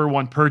the number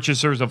 1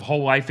 purchasers of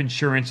whole life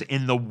insurance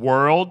in the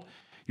world.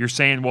 You're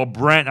saying, well,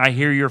 Brent, I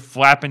hear you're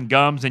flapping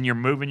gums and you're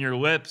moving your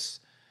lips,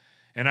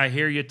 and I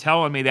hear you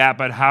telling me that,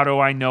 but how do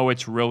I know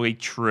it's really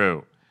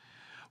true?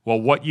 Well,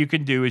 what you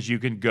can do is you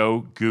can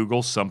go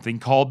Google something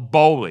called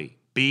BOLI,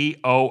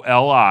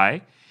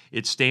 B-O-L-I.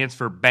 It stands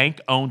for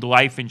Bank-Owned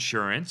Life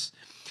Insurance,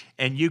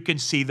 and you can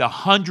see the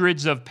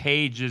hundreds of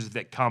pages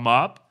that come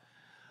up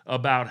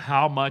about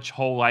how much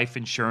whole life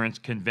insurance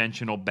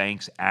conventional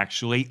banks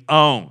actually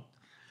own.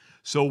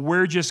 So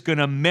we're just going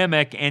to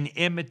mimic and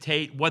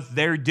imitate what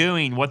they're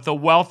doing, what the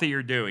wealthy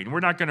are doing.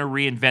 We're not going to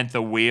reinvent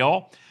the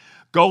wheel.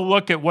 Go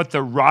look at what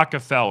the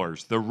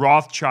Rockefellers, the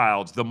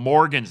Rothschilds, the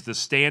Morgans, the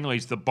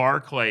Stanleys, the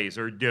Barclays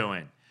are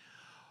doing.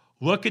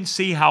 Look and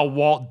see how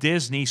Walt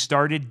Disney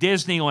started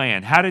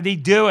Disneyland. How did he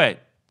do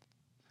it?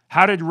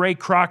 How did Ray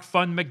Kroc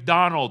fund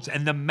McDonald's?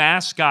 And the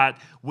mascot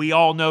we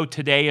all know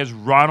today is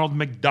Ronald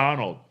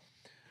McDonald.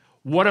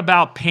 What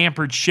about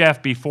Pampered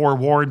Chef before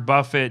Warren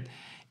Buffett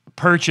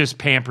purchased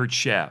Pampered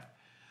Chef?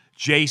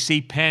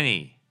 J.C.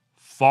 Penney,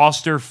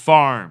 Foster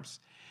Farms,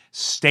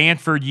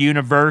 Stanford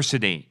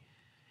University.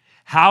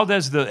 How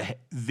does the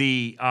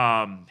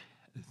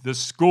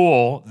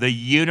school, the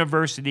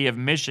University of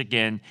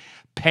Michigan,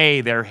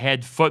 pay their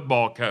head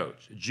football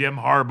coach, Jim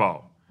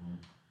Harbaugh?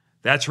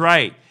 That's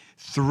right.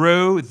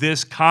 Through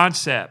this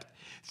concept,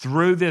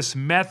 through this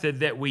method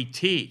that we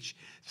teach,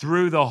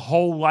 through the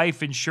whole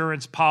life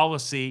insurance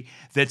policy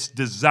that's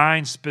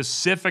designed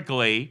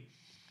specifically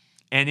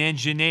and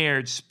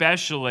engineered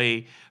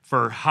specially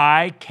for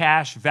high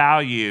cash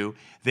value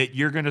that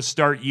you're going to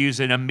start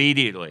using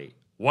immediately.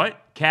 What?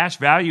 Cash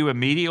value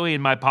immediately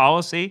in my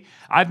policy?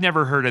 I've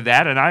never heard of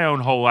that, and I own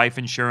whole life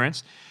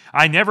insurance.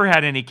 I never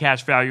had any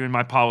cash value in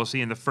my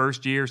policy in the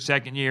first year,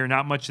 second year,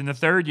 not much in the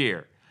third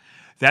year.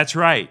 That's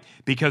right,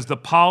 because the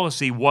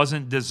policy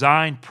wasn't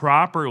designed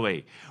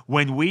properly.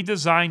 When we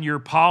design your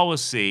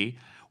policy,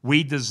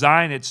 we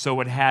design it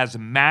so it has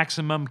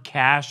maximum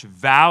cash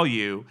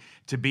value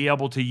to be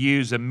able to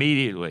use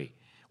immediately.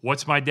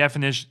 What's my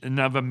definition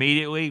of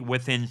immediately?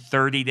 Within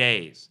 30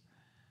 days.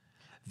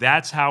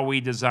 That's how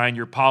we design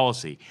your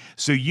policy.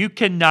 So you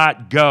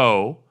cannot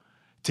go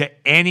to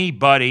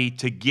anybody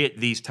to get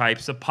these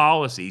types of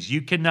policies.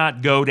 You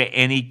cannot go to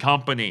any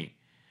company,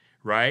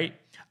 right?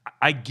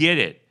 I get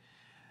it.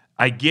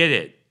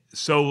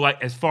 So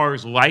like, as far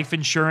as life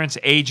insurance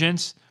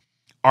agents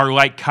are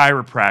like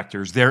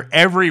chiropractors, they're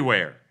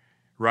everywhere,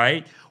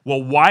 right?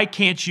 Well, why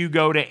can't you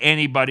go to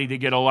anybody to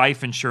get a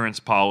life insurance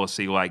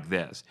policy like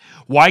this?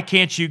 Why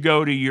can't you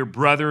go to your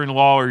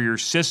brother-in-law or your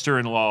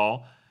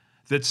sister-in-law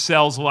that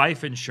sells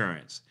life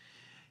insurance?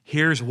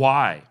 Here's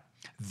why.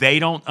 They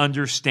don't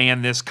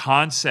understand this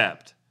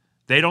concept.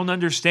 They don't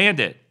understand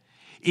it.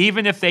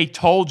 Even if they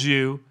told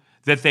you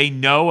that they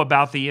know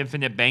about the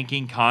infinite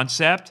banking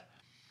concept,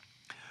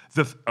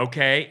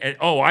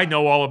 I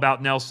know all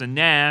about Nelson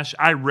Nash.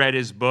 I read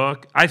his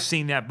book. I've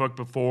seen that book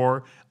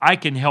before. I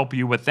can help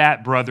you with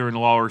that,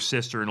 brother-in-law or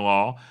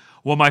sister-in-law.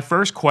 Well, my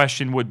first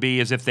question would be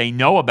is if they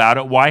know about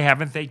it, why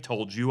haven't they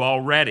told you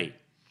already?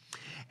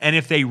 And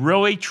if they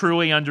really,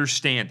 truly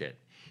understand it,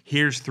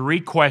 here's 3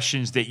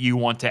 questions that you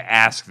want to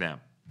ask them.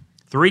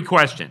 3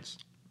 questions.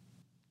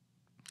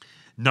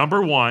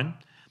 Number 1,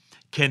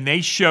 can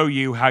they show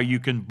you how you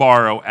can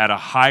borrow at a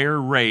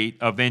higher rate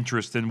of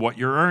interest than what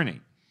you're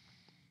earning?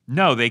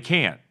 No, they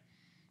can't.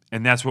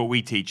 And that's what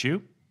we teach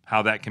you,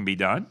 how that can be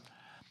done.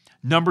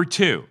 Number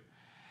 2,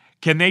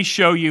 can they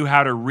show you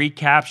how to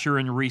recapture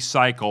and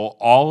recycle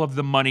all of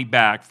the money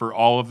back for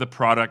all of the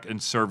product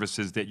and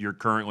services that you're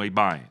currently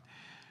buying?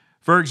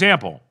 For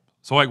example,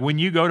 so like when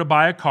you go to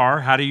buy a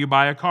car, how do you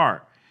buy a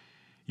car?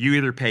 You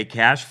either pay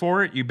cash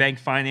for it, you bank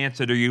finance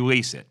it, or you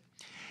lease it.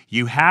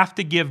 You have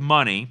to give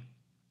money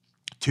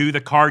to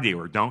the car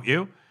dealer, don't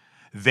you?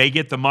 They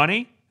get the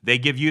money, they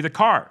give you the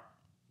car.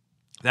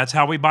 That's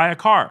how we buy a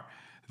car.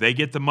 They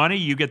get the money,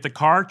 you get the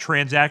car,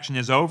 transaction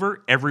is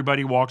over,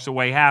 everybody walks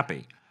away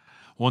happy.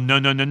 Well,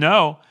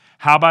 no.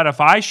 How about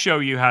if I show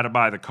you how to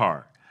buy the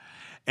car?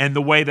 And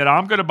the way that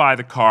I'm going to buy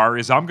the car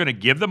is I'm going to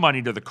give the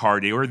money to the car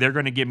dealer. They're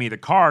going to give me the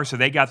car, so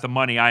they got the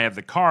money, I have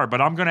the car.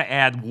 But I'm going to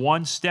add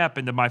one step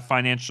into my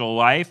financial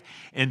life.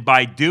 And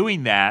by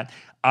doing that,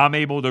 I'm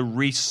able to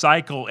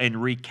recycle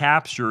and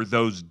recapture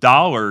those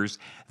dollars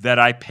that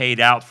I paid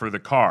out for the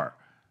car.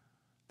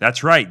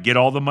 That's right. Get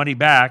all the money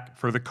back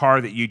for the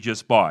car that you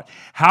just bought.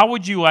 How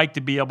would you like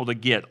to be able to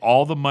get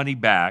all the money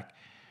back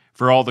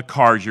for all the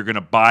cars you're going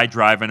to buy,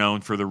 drive, and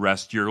own for the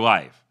rest of your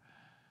life?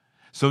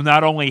 So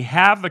not only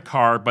have the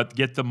car, but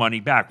get the money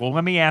back. Well,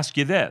 let me ask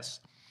you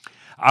this.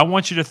 I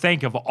want you to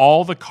think of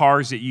all the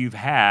cars that you've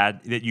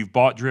had, that you've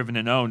bought, driven,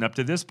 and owned up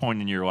to this point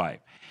in your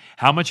life.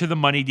 How much of the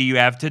money do you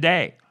have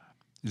today?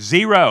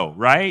 0,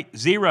 right?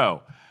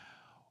 0.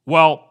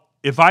 Well,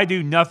 if I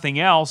do nothing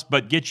else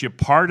but get you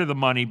part of the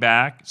money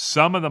back,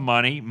 some of the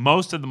money,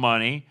 most of the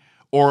money,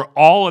 or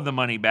all of the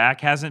money back,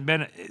 hasn't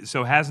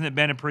it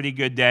been a pretty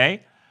good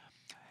day?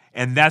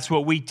 And that's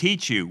what we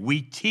teach you.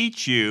 We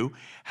teach you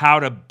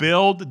how to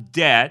build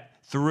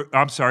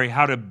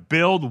how to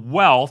build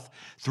wealth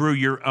through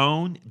your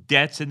own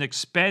debts and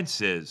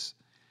expenses,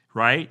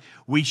 right?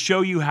 We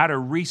show you how to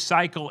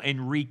recycle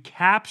and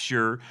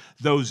recapture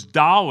those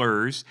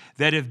dollars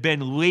that have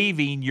been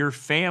leaving your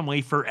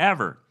family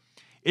forever.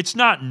 It's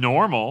not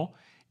normal.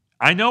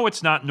 I know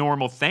it's not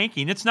normal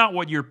thinking. It's not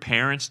what your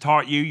parents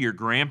taught you, your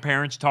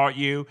grandparents taught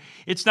you.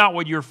 It's not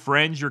what your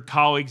friends, your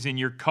colleagues, and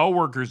your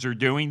coworkers are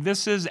doing.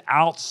 This is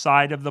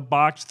outside of the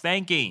box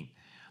thinking.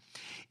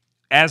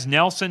 As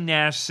Nelson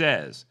Nash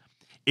says,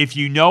 if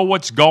you know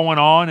what's going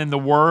on in the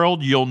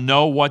world, you'll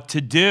know what to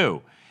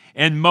do.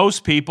 And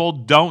most people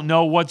don't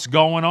know what's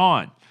going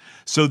on.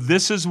 So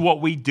this is what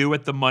we do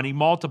at the Money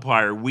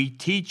Multiplier. We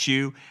teach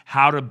you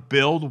how to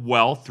build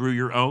wealth through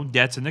your own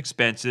debts and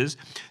expenses,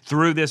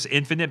 through this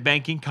infinite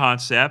banking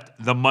concept,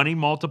 the Money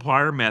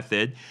Multiplier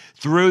method,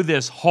 through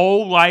this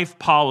whole life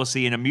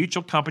policy in a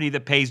mutual company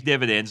that pays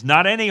dividends,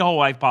 not any whole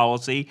life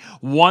policy,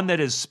 one that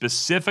is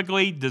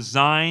specifically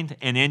designed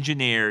and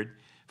engineered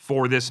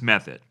for this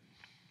method.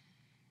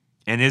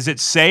 And is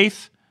it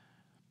safe?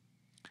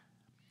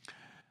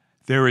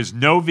 There is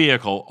no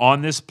vehicle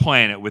on this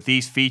planet with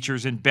these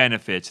features and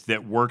benefits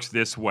that works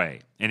this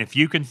way. And if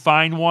you can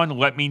find one,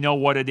 let me know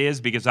what it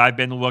is, because I've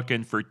been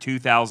looking for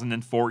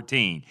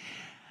 2014.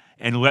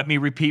 And let me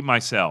repeat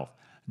myself.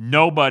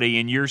 Nobody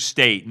in your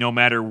state, no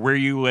matter where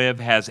you live,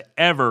 has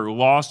ever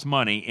lost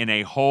money in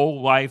a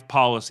whole life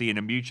policy in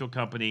a mutual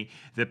company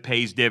that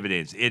pays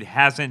dividends. It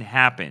hasn't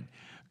happened.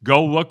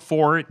 Go look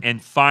for it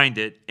and find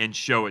it and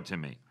show it to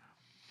me.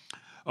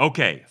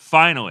 Okay,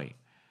 finally,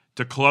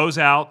 to close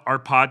out our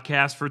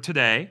podcast for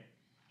today,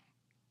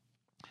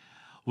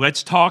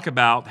 let's talk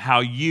about how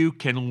you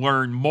can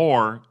learn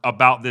more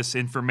about this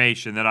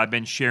information that I've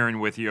been sharing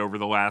with you over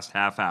the last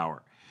half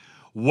hour.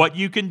 What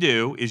you can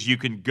do is you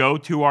can go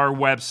to our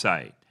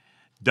website,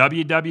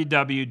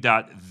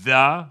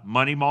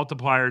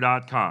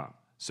 www.themoneymultiplier.com.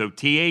 So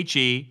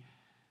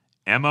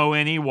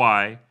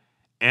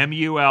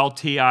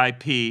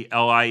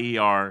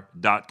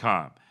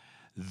TheMoneyMultiplier.com.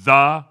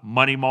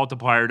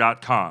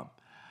 Themoneymultiplier.com.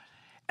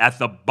 At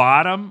the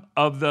bottom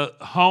of the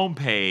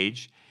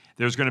homepage,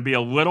 there's going to be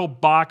a little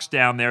box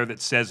down there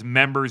that says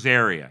Members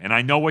Area. And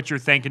I know what you're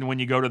thinking when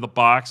you go to the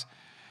box.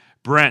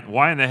 Brent,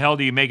 why in the hell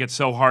do you make it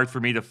so hard for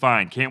me to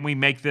find? Can't we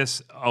make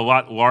this a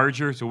lot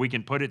larger so we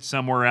can put it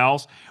somewhere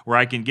else where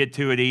I can get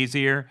to it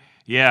easier?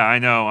 Yeah, I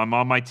know. I'm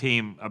on my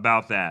team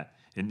about that.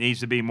 It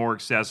needs to be more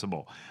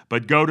accessible.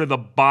 But go to the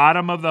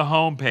bottom of the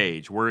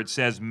homepage where it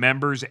says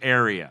Members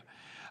Area.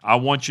 I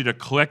want you to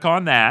click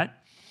on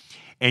that,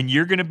 and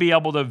you're going to be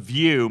able to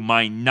view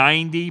my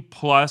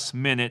 90-plus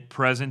minute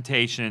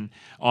presentation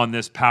on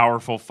this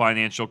powerful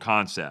financial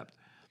concept.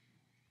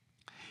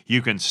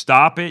 You can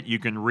stop it, you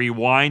can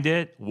rewind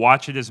it,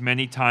 watch it as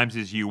many times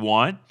as you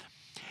want.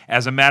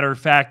 As a matter of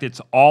fact, it's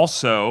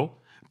also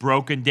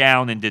broken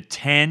down into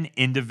 10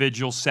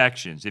 individual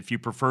sections. If you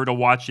prefer to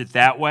watch it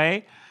that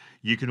way,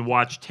 you can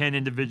watch 10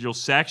 individual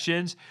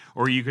sections,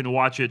 or you can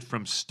watch it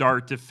from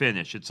start to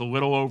finish. It's a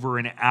little over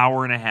an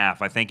hour and a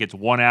half. I think it's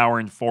 1 hour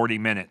and 40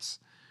 minutes.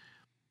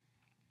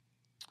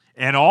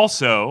 And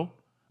also,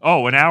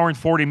 an hour and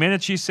 40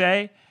 minutes, you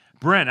say?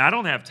 Brent, I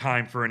don't have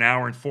time for an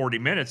hour and 40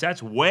 minutes.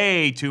 That's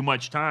way too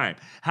much time.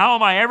 How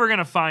am I ever going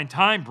to find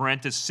time,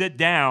 Brent, to sit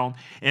down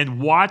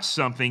and watch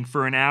something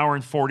for an hour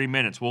and 40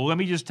 minutes? Well, let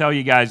me just tell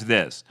you guys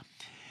this.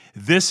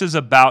 This is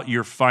about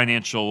your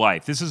financial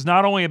life. This is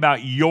not only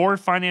about your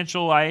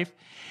financial life,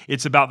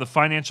 it's about the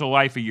financial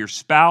life of your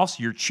spouse,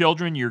 your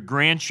children, your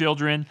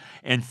grandchildren,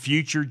 and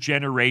future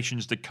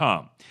generations to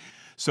come.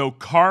 So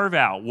carve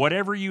out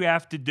whatever you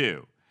have to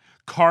do.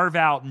 Carve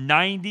out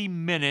 90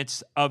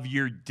 minutes of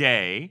your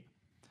day.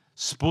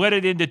 Split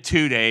it into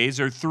 2 days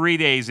or 3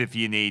 days if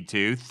you need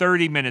to,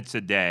 30 minutes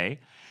a day.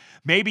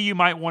 Maybe you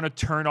might want to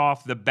turn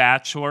off The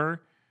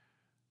Bachelor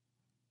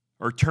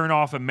or turn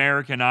off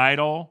American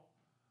Idol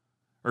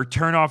or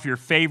turn off your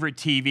favorite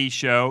TV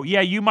show.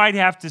 Yeah, you might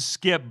have to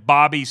skip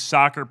Bobby's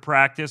soccer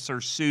practice or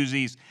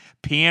Susie's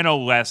piano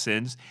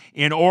lessons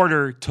in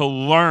order to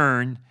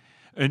learn,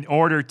 in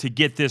order to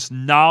get this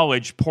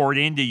knowledge poured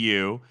into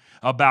you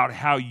about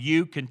how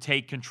you can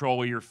take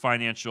control of your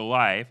financial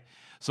life.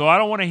 So I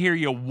don't want to hear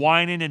you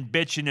whining and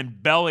bitching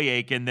and belly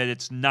aching that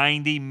it's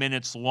 90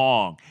 minutes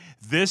long.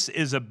 This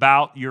is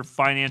about your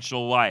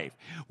financial life.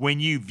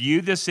 When you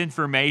view this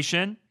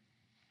information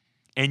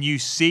and you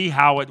see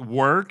how it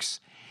works,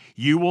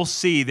 you will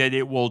see that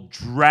it will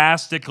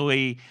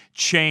drastically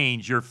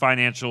change your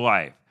financial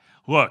life.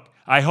 Look,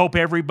 I hope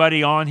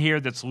everybody on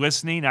here that's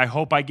listening, I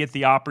hope I get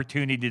the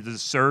opportunity to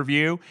serve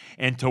you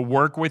and to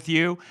work with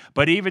you.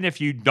 But even if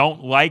you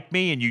don't like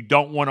me and you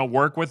don't want to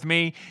work with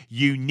me,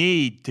 you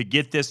need to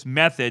get this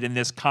method and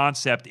this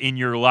concept in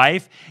your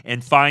life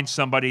and find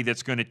somebody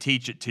that's going to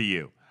teach it to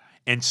you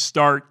and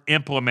start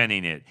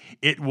implementing it.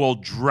 It will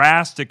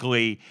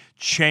drastically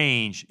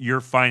change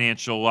your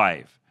financial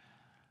life.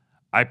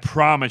 I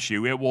promise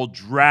you, it will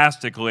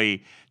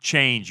drastically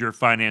change your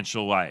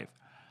financial life.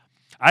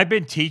 I've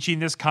been teaching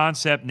this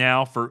concept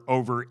now for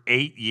over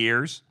 8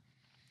 years,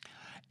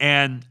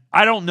 and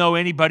I don't know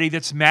anybody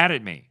that's mad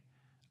at me.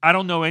 I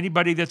don't know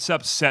anybody that's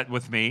upset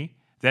with me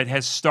that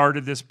has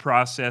started this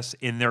process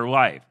in their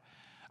life.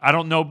 I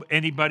don't know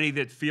anybody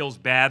that feels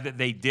bad that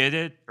they did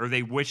it or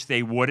they wish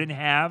they wouldn't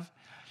have.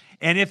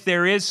 And if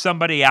there is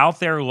somebody out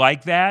there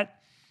like that,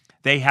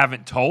 they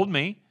haven't told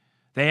me.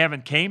 They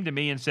haven't came to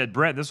me and said,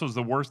 Brent, this was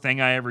the worst thing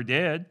I ever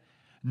did.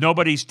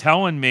 Nobody's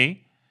telling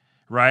me,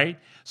 right?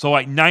 So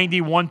like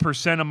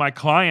 91% of my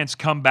clients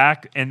come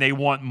back and they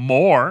want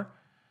more.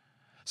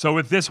 So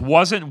if this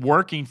wasn't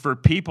working for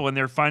people in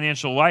their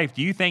financial life,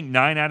 do you think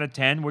 9 out of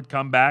 10 would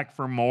come back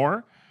for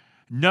more?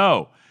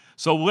 No.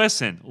 So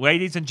listen,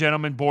 ladies and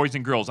gentlemen, boys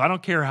and girls, I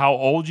don't care how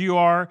old you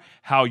are,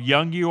 how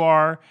young you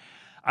are.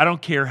 I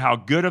don't care how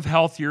good of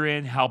health you're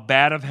in, how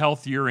bad of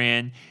health you're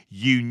in.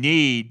 You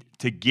need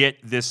to get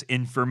this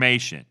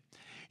information.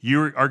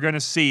 You are going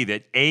to see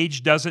that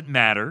age doesn't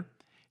matter.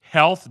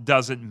 Health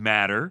doesn't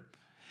matter.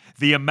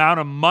 The amount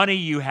of money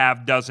you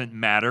have doesn't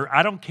matter.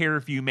 I don't care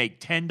if you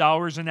make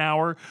 $10 an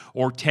hour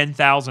or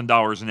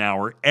 $10,000 an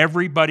hour.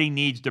 Everybody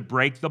needs to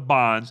break the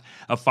bonds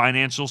of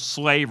financial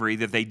slavery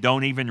that they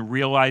don't even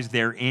realize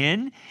they're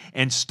in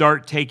and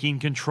start taking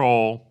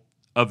control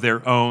of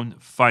their own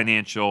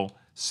financial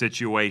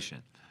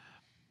situation.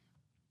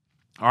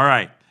 All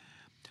right.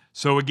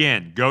 So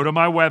again, go to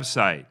my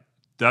website,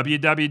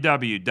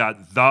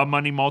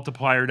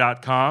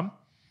 www.themoneymultiplier.com.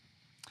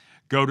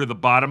 Go to the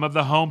bottom of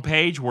the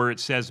homepage where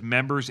it says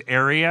Members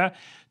Area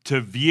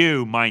to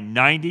view my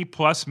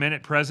 90-plus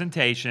minute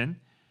presentation.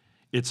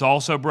 It's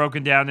also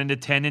broken down into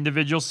 10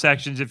 individual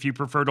sections if you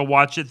prefer to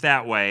watch it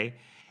that way.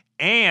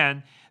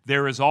 And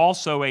there is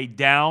also a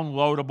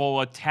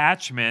downloadable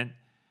attachment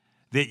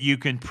that you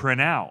can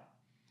print out.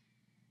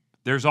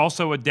 There's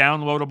also a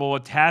downloadable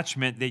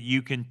attachment that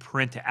you can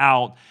print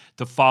out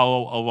to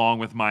follow along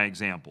with my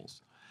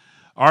examples.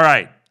 All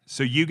right,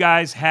 so you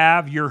guys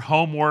have your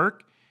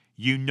homework.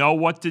 You know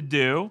what to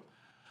do.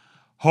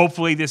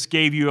 Hopefully this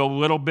gave you a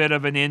little bit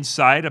of an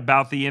insight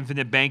about the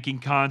infinite banking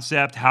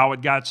concept, how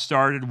it got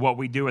started, what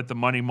we do at the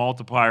Money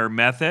Multiplier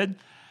Method.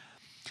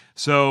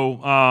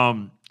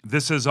 So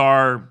this is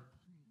our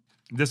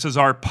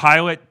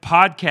pilot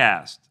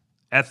podcast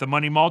at the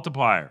Money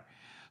Multiplier.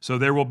 So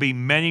there will be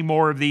many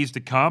more of these to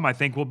come. I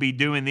think we'll be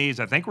doing these.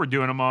 I think we're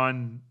doing them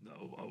on,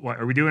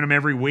 are we doing them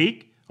every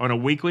week on a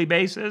weekly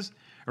basis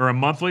or a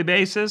monthly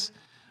basis?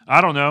 I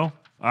don't know.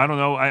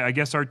 I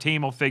guess our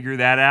team will figure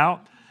that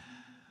out.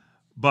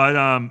 But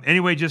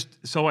anyway,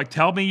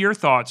 tell me your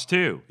thoughts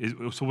too.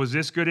 So was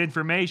this good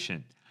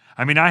information?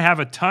 I mean, I have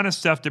a ton of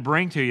stuff to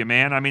bring to you,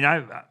 man. I mean,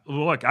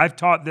 I've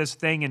taught this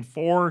thing in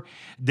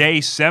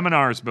 4-day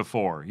seminars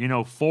before.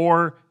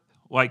 4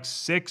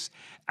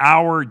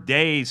 6-hour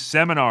days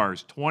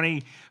seminars,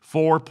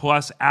 24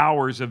 plus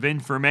hours of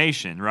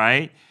information,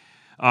 right?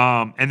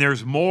 And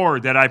there's more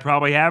that I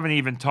probably haven't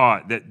even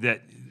taught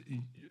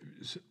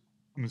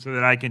so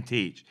that I can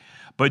teach.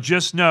 But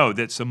just know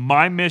that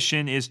my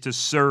mission is to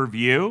serve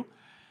you,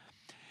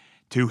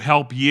 to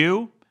help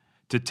you,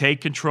 to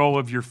take control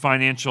of your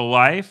financial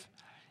life.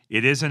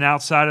 It isn't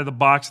outside of the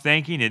box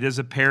thinking. It is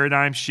a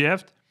paradigm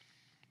shift.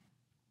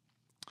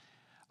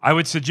 I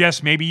would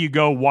suggest maybe you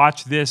go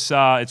watch this.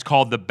 It's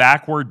called The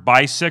Backward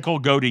Bicycle.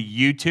 Go to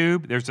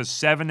YouTube. There's a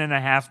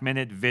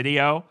 7.5-minute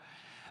video.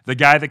 The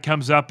guy that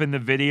comes up in the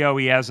video,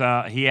 he has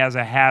a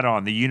hat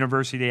on, the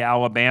University of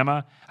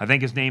Alabama. I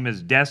think his name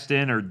is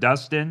Dustin.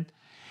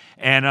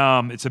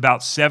 And it's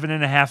about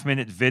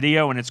 7.5-minute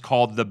video, and it's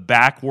called The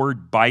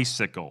Backward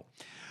Bicycle.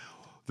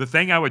 The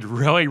thing I would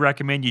really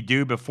recommend you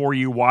do before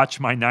you watch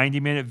my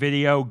 90-minute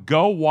video,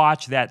 go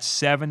watch that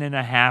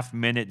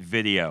 7.5-minute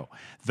video,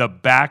 The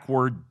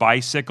Backward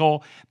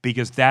Bicycle,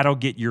 because that'll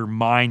get your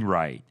mind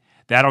right.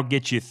 That'll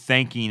get you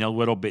thinking a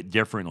little bit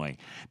differently.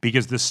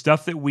 Because the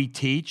stuff that we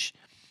teach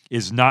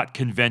is not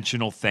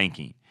conventional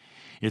thinking.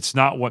 It's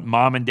not what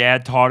mom and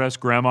dad taught us,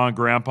 grandma and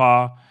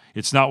grandpa.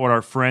 It's not what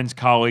our friends,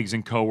 colleagues,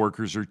 and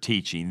coworkers are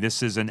teaching.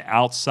 This is an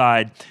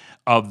outside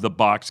of the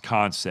box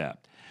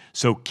concept.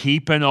 So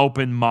keep an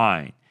open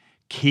mind.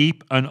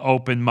 Keep an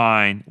open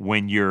mind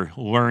when you're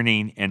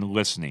learning and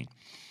listening.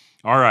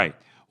 All right,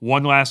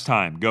 one last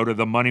time. Go to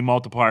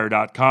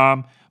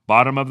themoneymultiplier.com,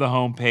 bottom of the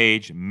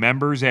homepage,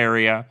 members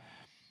area,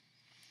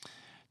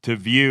 to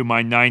view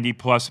my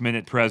 90-plus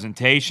minute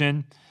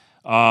presentation.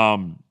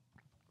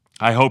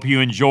 I hope you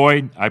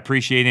enjoyed. I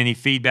appreciate any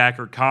feedback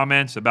or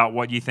comments about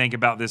what you think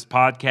about this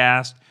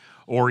podcast,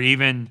 or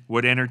even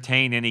would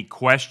entertain any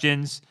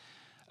questions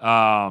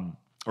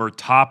or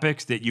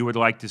topics that you would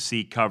like to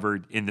see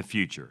covered in the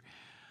future.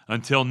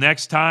 Until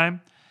next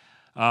time,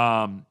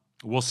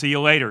 we'll see you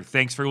later.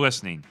 Thanks for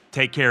listening.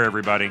 Take care,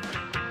 everybody.